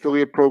link to the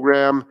affiliate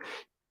program.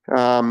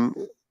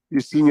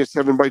 Yesenia,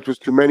 7 bites was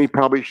too many.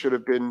 Probably should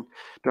have been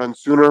done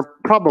sooner.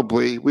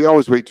 Probably. We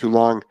always wait too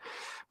long.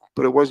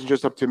 But it wasn't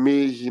just up to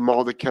me. He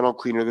mauled the kennel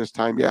cleaner this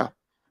time. Yeah.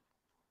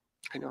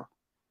 I know.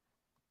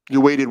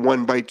 You waited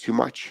 1 bite too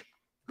much.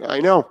 I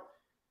know.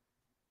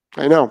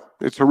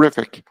 It's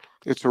horrific.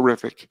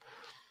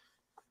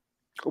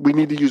 We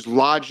need to use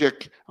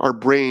logic, our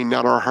brain,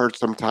 not our heart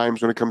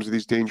sometimes when it comes to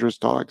these dangerous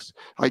dogs.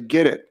 I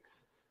get it.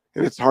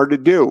 And it's hard to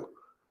do.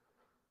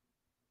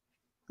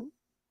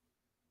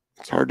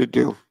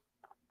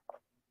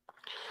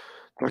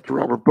 Dr.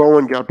 Robert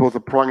Bowen, got both a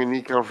prong and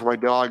knee cover for my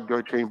dog. Do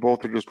I train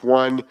both or just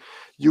one?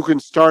 You can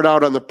start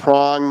out on the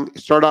prong.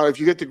 If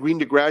you get the green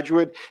to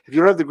graduate. If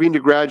you don't have the green to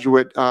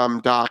graduate,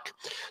 doc,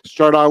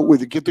 start out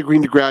with get the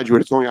green to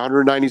graduate. It's only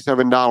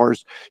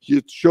 $197.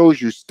 It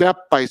shows you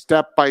step by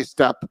step by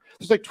step.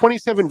 There's like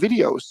 27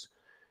 videos.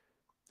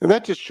 And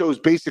that just shows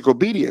basic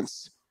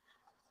obedience.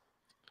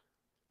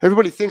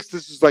 Everybody thinks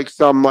this is like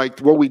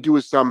what we do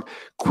is some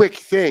quick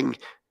thing,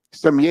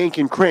 some yank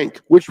and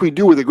crank, which we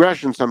do with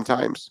aggression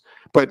sometimes.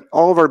 But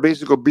all of our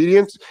basic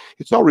obedience,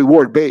 it's all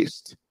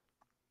reward-based.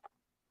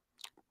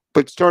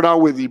 But start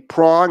out with the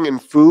prong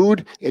and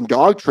food and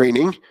dog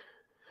training.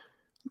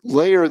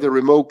 Layer the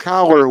remote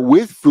collar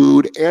with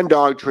food and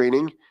dog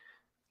training.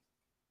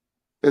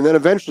 And then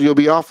eventually you'll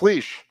be off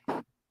leash.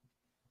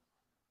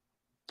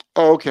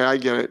 Oh, okay, I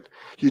get it.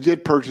 You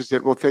did purchase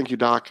it. Well, thank you,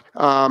 Doc.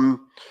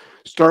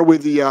 Start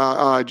with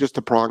just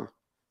the prong.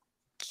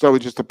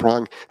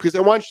 Because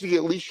I want you to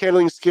get leash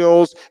handling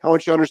skills. I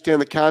want you to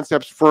understand the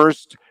concepts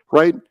first,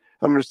 right?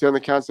 Understand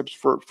the concepts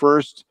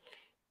first.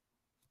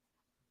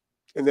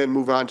 And then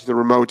move on to the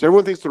remote.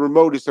 Everyone thinks the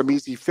remote is some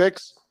easy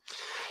fix.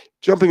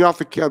 Getting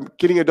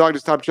a dog to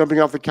stop jumping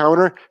off the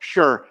counter,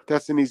 sure,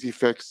 that's an easy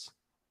fix.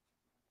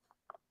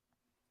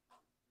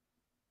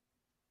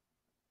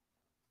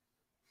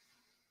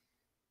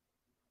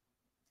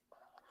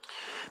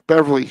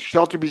 Beverly,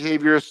 shelter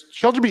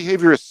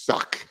behaviorists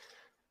suck.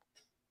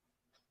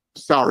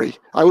 Sorry.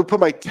 I would put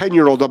my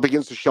 10-year-old up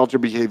against the shelter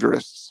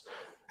behaviorists.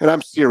 And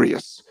I'm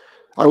serious.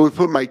 I would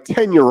put my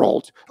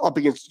 10-year-old up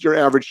against your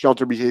average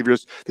shelter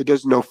behaviorist that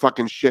doesn't know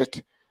fucking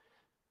shit.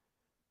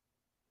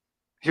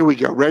 Here we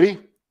go. Ready?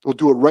 We'll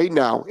do it right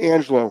now.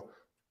 Angelo.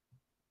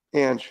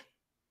 Ange.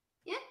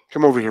 Yeah?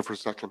 Come over here for a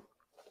second.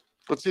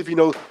 Let's see if he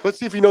knows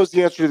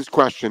the answer to this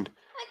question.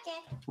 Okay.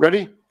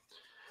 Ready?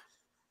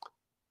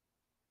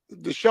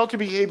 The shelter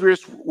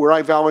behaviorist where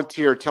I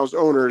volunteer tells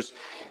owners,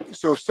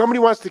 so if somebody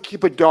wants to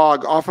keep a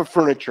dog off of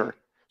furniture,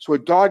 so a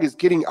dog is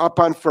getting up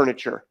on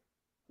furniture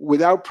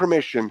without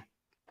permission,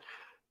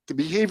 the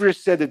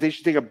behaviorist said that they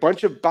should take a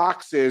bunch of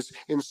boxes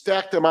and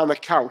stack them on the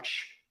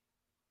couch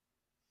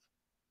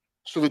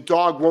so the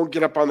dog won't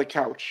get up on the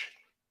couch.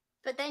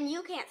 But then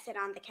you can't sit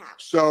on the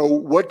couch. So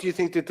what do you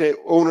think that the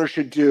owner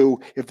should do?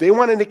 If they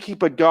wanted to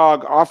keep a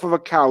dog off of a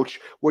couch,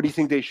 what do you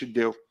think they should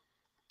do?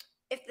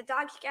 If the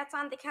dog gets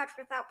on the couch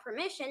without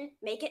permission,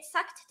 make it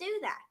suck to do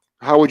that.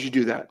 How would you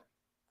do that?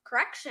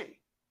 Correction.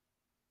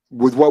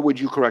 With what would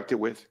you correct it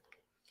with?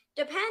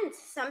 Depends.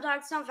 Some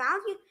dogs don't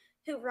value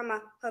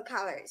remote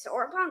collars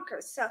or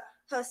bunkers.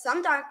 So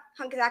some dogs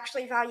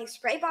actually value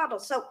spray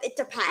bottles. So it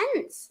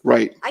depends.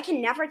 Right. I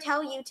can never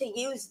tell you to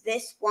use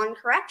this one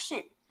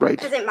correction. Right.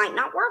 Because it might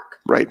not work.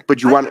 Right.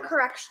 But you want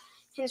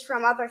corrections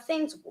from other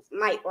things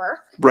might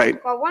work.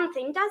 Right. Well, one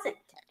thing doesn't.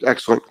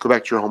 Excellent. Go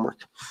back to your homework.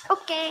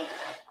 Okay.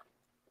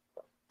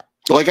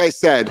 Like I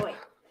said,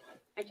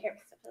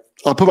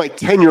 I'll put my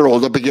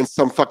 10-year-old up against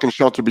some fucking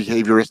shelter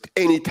behaviorist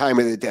any time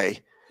of the day.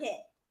 Yeah,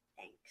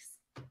 thanks.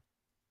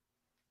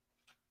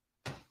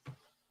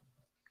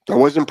 That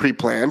wasn't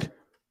pre-planned.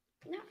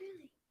 Not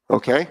really.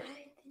 Okay. I didn't know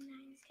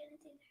I was gonna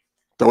do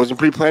that. That wasn't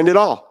pre-planned at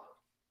all.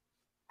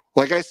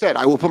 Like I said,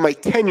 I will put my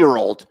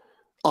 10-year-old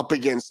up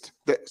against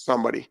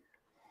somebody.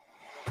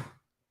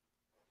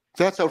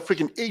 That's how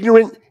freaking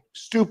ignorant,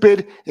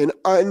 stupid, and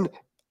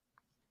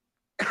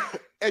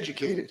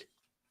uneducated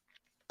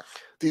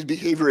these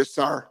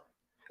behaviorists are.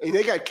 And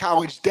they got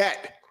college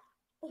debt.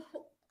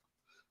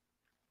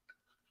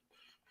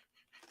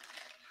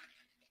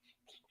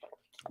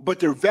 But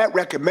they're vet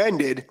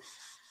recommended,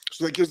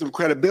 so that gives them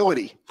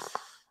credibility.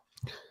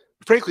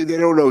 Frankly, they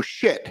don't know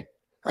shit.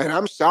 And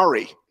I'm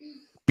sorry.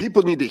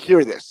 People need to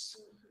hear this.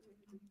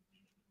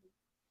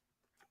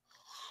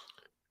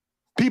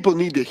 People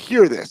need to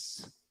hear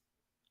this.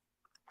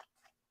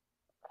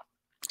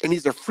 And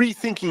he's a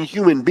free-thinking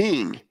human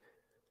being.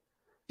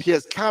 He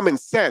has common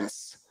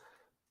sense.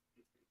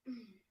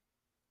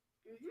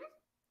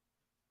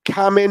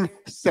 Common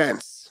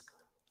sense.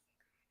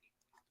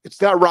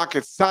 It's not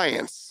rocket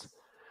science.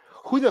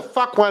 Who the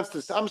fuck wants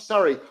to, I'm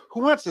sorry,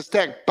 who wants to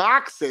stack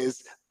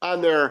boxes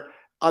on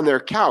their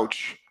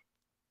couch?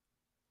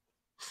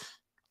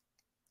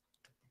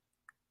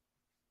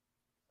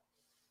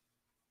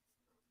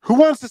 Who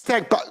wants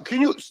to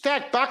can you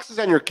stack boxes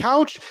on your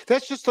couch?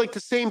 That's just like the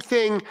same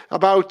thing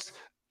about,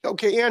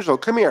 okay, Angelo,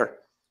 come here.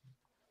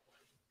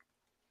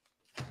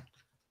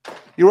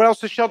 You know what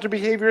else the shelter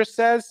behaviorist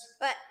says?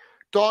 What?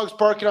 Dogs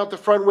barking out the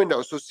front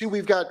window. So see,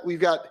 we've got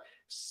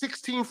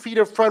 16 feet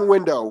of front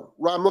window.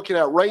 I'm looking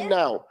at right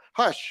now.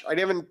 Hush, I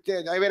haven't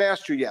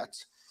asked you yet.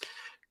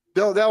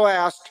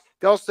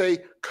 They'll say,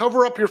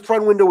 cover up your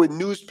front window with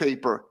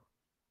newspaper.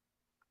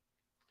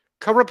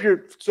 Cover up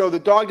so the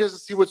dog doesn't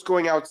see what's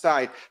going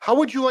outside. How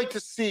would you like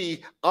to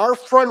see our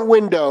front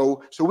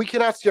window so we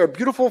cannot see our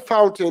beautiful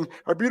fountain,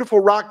 our beautiful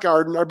rock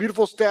garden, our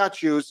beautiful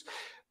statues?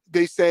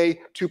 They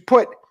say to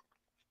put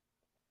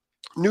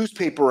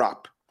newspaper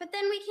up. But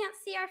then we can't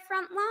see our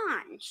front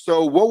lawn.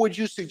 So what would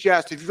you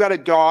suggest if you've got a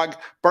dog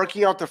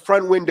barking out the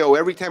front window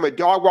every time a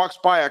dog walks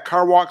by, a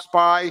car walks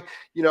by,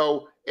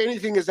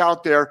 anything is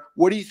out there?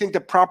 What do you think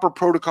the proper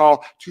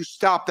protocol to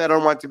stop that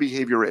unwanted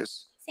behavior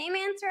is? Same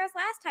answer as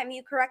last time.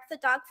 You correct the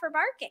dog for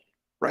barking.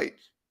 Right.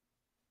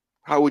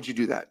 How would you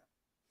do that?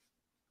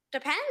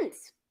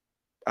 Depends.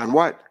 On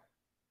what?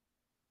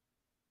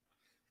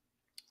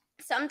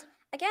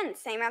 Again,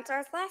 same answer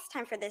as last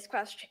time for this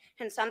question.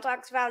 And some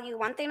dogs value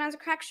one thing as a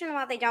correction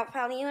while they don't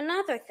value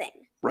another thing.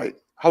 Right.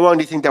 How long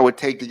do you think that would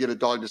take to get a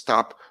dog to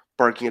stop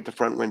barking at the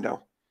front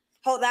window?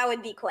 Oh, that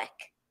would be quick.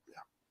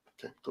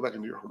 Yeah. Okay. Go back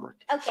and do your homework.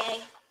 Okay.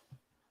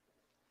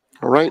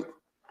 All right.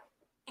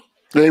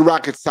 It ain't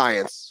rocket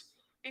science.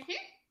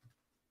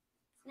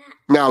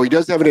 Now, he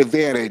does have an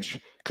advantage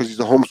because he's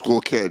a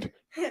homeschool kid.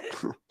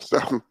 So.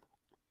 And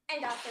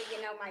also,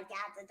 my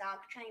dad's a dog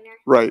trainer.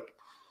 Right.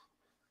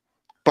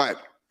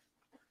 But,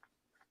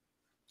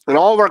 and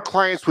all of our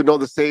clients would know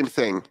the same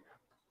thing.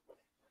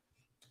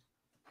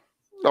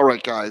 All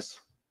right, guys.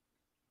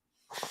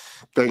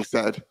 Thanks,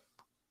 Ed.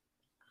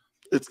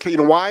 You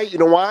know why? You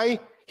know why?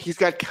 He's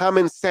got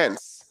common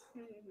sense.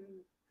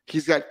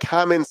 He's got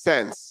common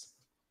sense.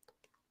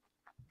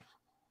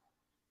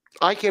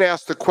 I can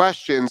ask the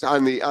questions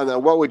on the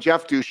What Would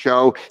Jeff Do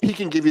show. He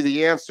can give you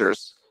the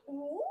answers.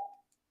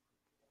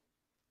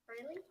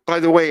 Really?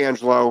 By the way,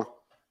 Angelo,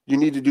 you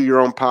need to do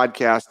your own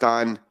podcast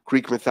on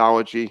Greek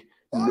mythology.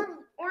 Or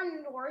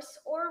Norse,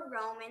 or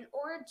Roman,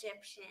 or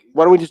Egyptian.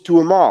 Why don't we just do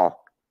them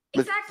all?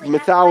 Exactly.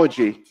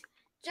 Mythology.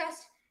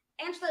 Just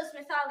Angelo's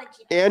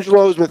Mythology.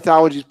 Angelo's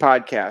Mythologies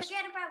podcast.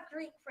 Forget about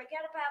Greek.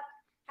 Forget about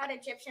how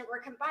Egyptian.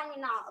 We're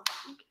combining all of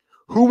them.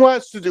 Who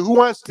wants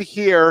to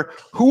hear,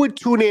 who would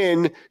tune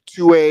in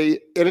to and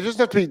it doesn't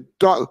have to be,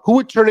 who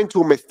would turn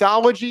into a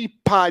mythology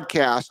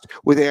podcast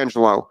with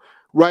Angelo?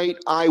 Write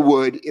I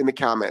would in the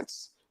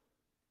comments.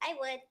 I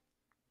would.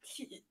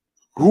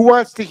 Who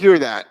wants to hear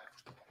that?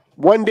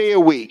 One day a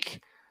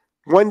week.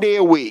 He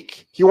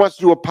wants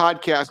to do a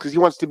podcast because he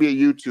wants to be a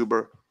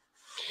YouTuber.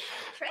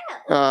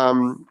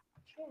 True.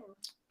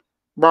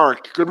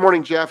 Mark, good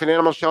morning, Jeff. An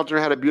animal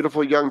shelter had a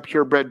beautiful young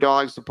purebred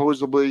dog.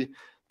 Supposedly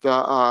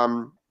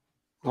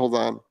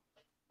the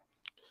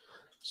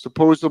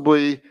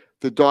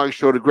dog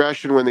showed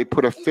aggression when they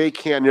put a fake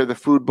hand near the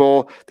food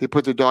bowl. They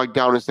put the dog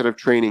down instead of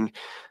training.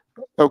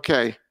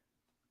 Okay.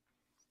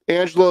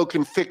 Angelo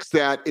can fix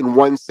that in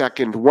 1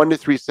 second, 1 to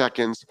 3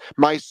 seconds.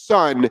 My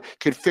son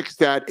could fix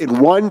that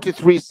in 1 to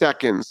 3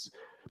 seconds.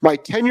 My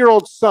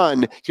 10-year-old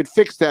son could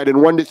fix that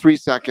in 1 to 3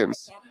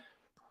 seconds.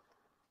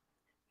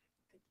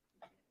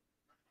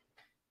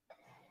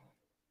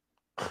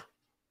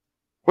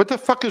 What the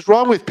fuck is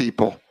wrong with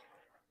people?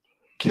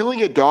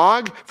 Killing a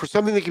dog for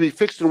something that can be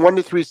fixed in 1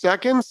 to 3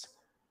 seconds?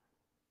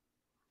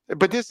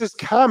 But this is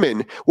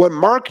common. What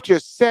Mark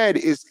just said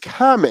is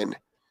common.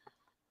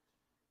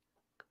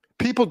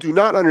 People do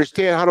not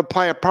understand how to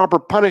apply a proper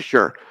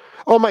punisher.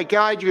 Oh my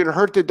God, you're going to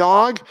hurt the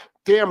dog?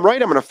 Damn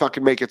right I'm going to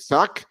fucking make it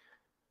suck.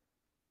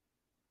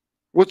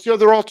 What's the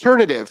other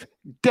alternative?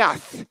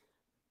 Death.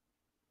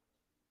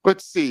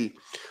 Let's see.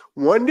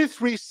 1 to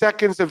 3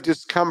 seconds of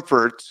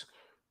discomfort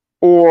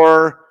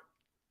or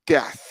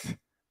death.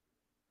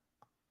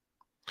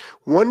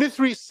 1 to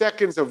 3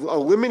 seconds of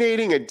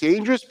eliminating a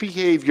dangerous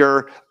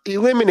behavior,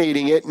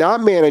 eliminating it,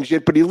 not manage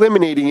it, but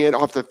eliminating it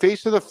off the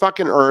face of the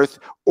fucking earth,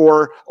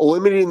 or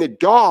eliminating the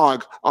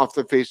dog off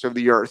the face of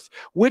the earth.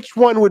 Which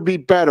one would be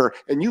better?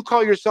 And you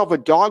call yourself a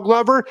dog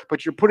lover,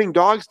 but you're putting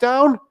dogs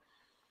down?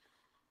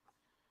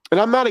 And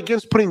I'm not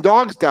against putting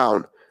dogs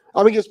down.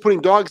 I'm against putting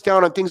dogs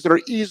down on things that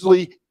are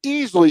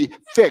easily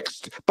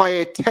fixed by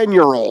a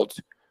 10-year-old.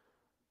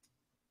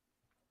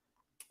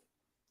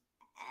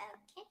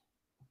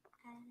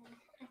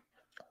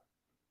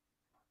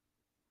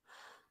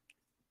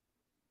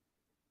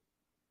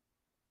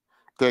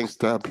 Thanks,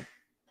 Deb.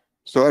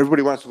 So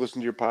everybody wants to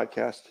listen to your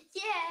podcast.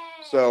 Yeah.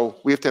 So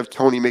we have to have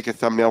Tony make a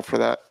thumbnail for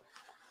that.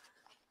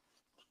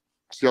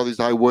 See all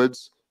these I would.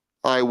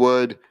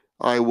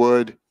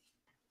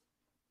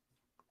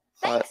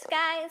 Thanks,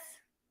 guys.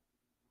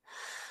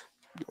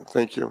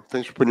 Thank you.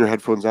 Thanks for putting your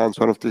headphones on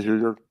so I don't have to hear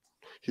your.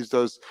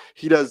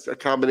 He does a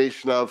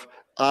combination of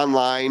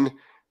online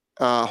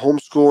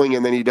homeschooling,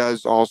 and then he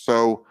does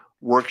also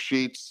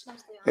worksheets,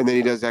 and then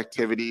he does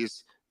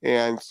activities.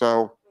 And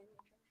so,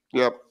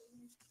 yep.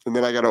 And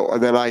then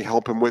I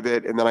help him with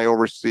it, and then I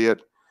oversee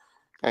it.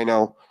 I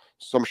know,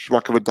 some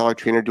schmuck of a dog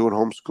trainer doing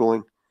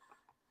homeschooling.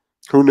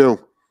 Who knew?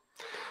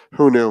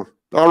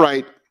 All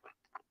right.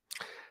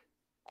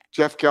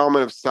 Jeff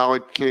Gelman of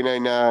Solid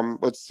Canine.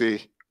 Let's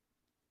see.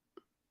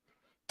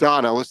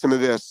 Donna, listen to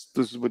this.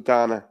 This is with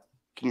Donna.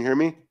 Can you hear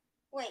me?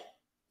 Wait.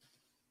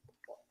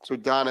 So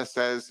Donna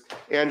says,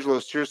 Angelo,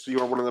 seriously, you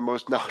are one of the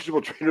most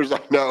knowledgeable trainers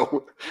I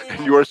know.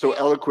 You are so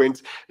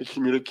eloquent and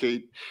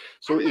communicate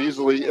so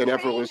easily and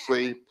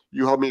effortlessly.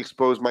 You helped me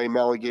expose my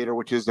Maligator,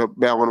 which is a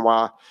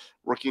Malinois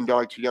working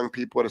dog to young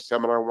people at a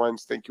seminar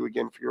once. Thank you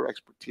again for your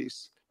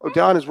expertise. Oh,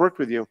 Don has worked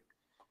with you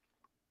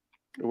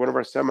at one of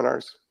our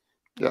seminars.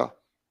 Yeah.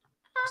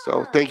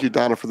 So thank you,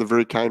 Donna, for the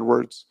very kind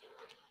words.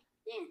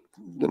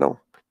 You know.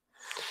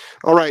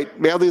 All right.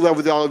 Madly in love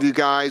with all of you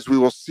guys. We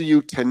will see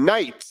you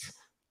tonight.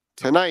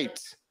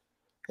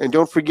 And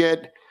don't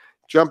forget,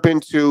 jump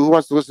into, who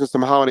wants to listen to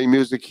some holiday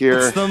music here?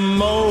 It's the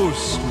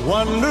most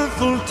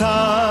wonderful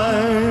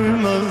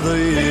time of the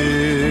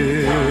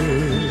year,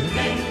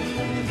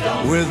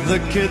 with the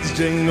kids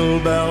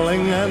jingle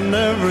belling and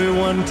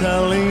everyone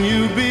telling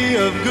you be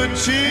of good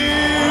cheer.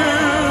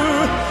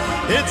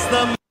 It's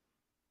the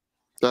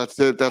That's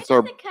it. That's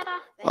our.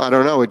 I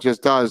don't know. It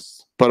just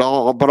does. But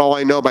all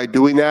I know by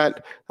doing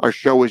that, our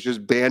show was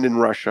just banned in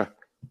Russia.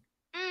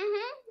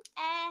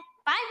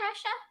 Bye,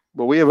 Russia.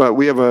 But we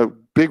have a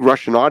big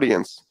Russian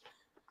audience.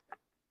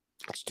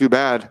 It's too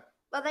bad.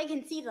 Well, they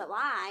can see the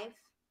live.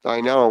 I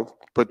know,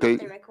 but They're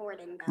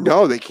recording them.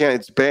 no, they can't.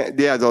 It's banned.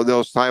 Yeah,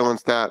 they'll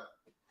silence that.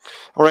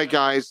 All right,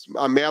 guys.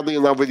 I'm madly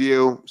in love with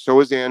you. So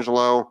is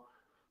Angelo.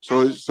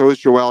 So is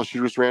Joelle. She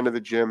just ran to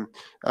the gym.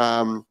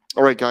 All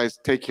right, guys.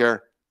 Take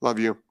care. Love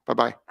you.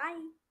 Bye-bye.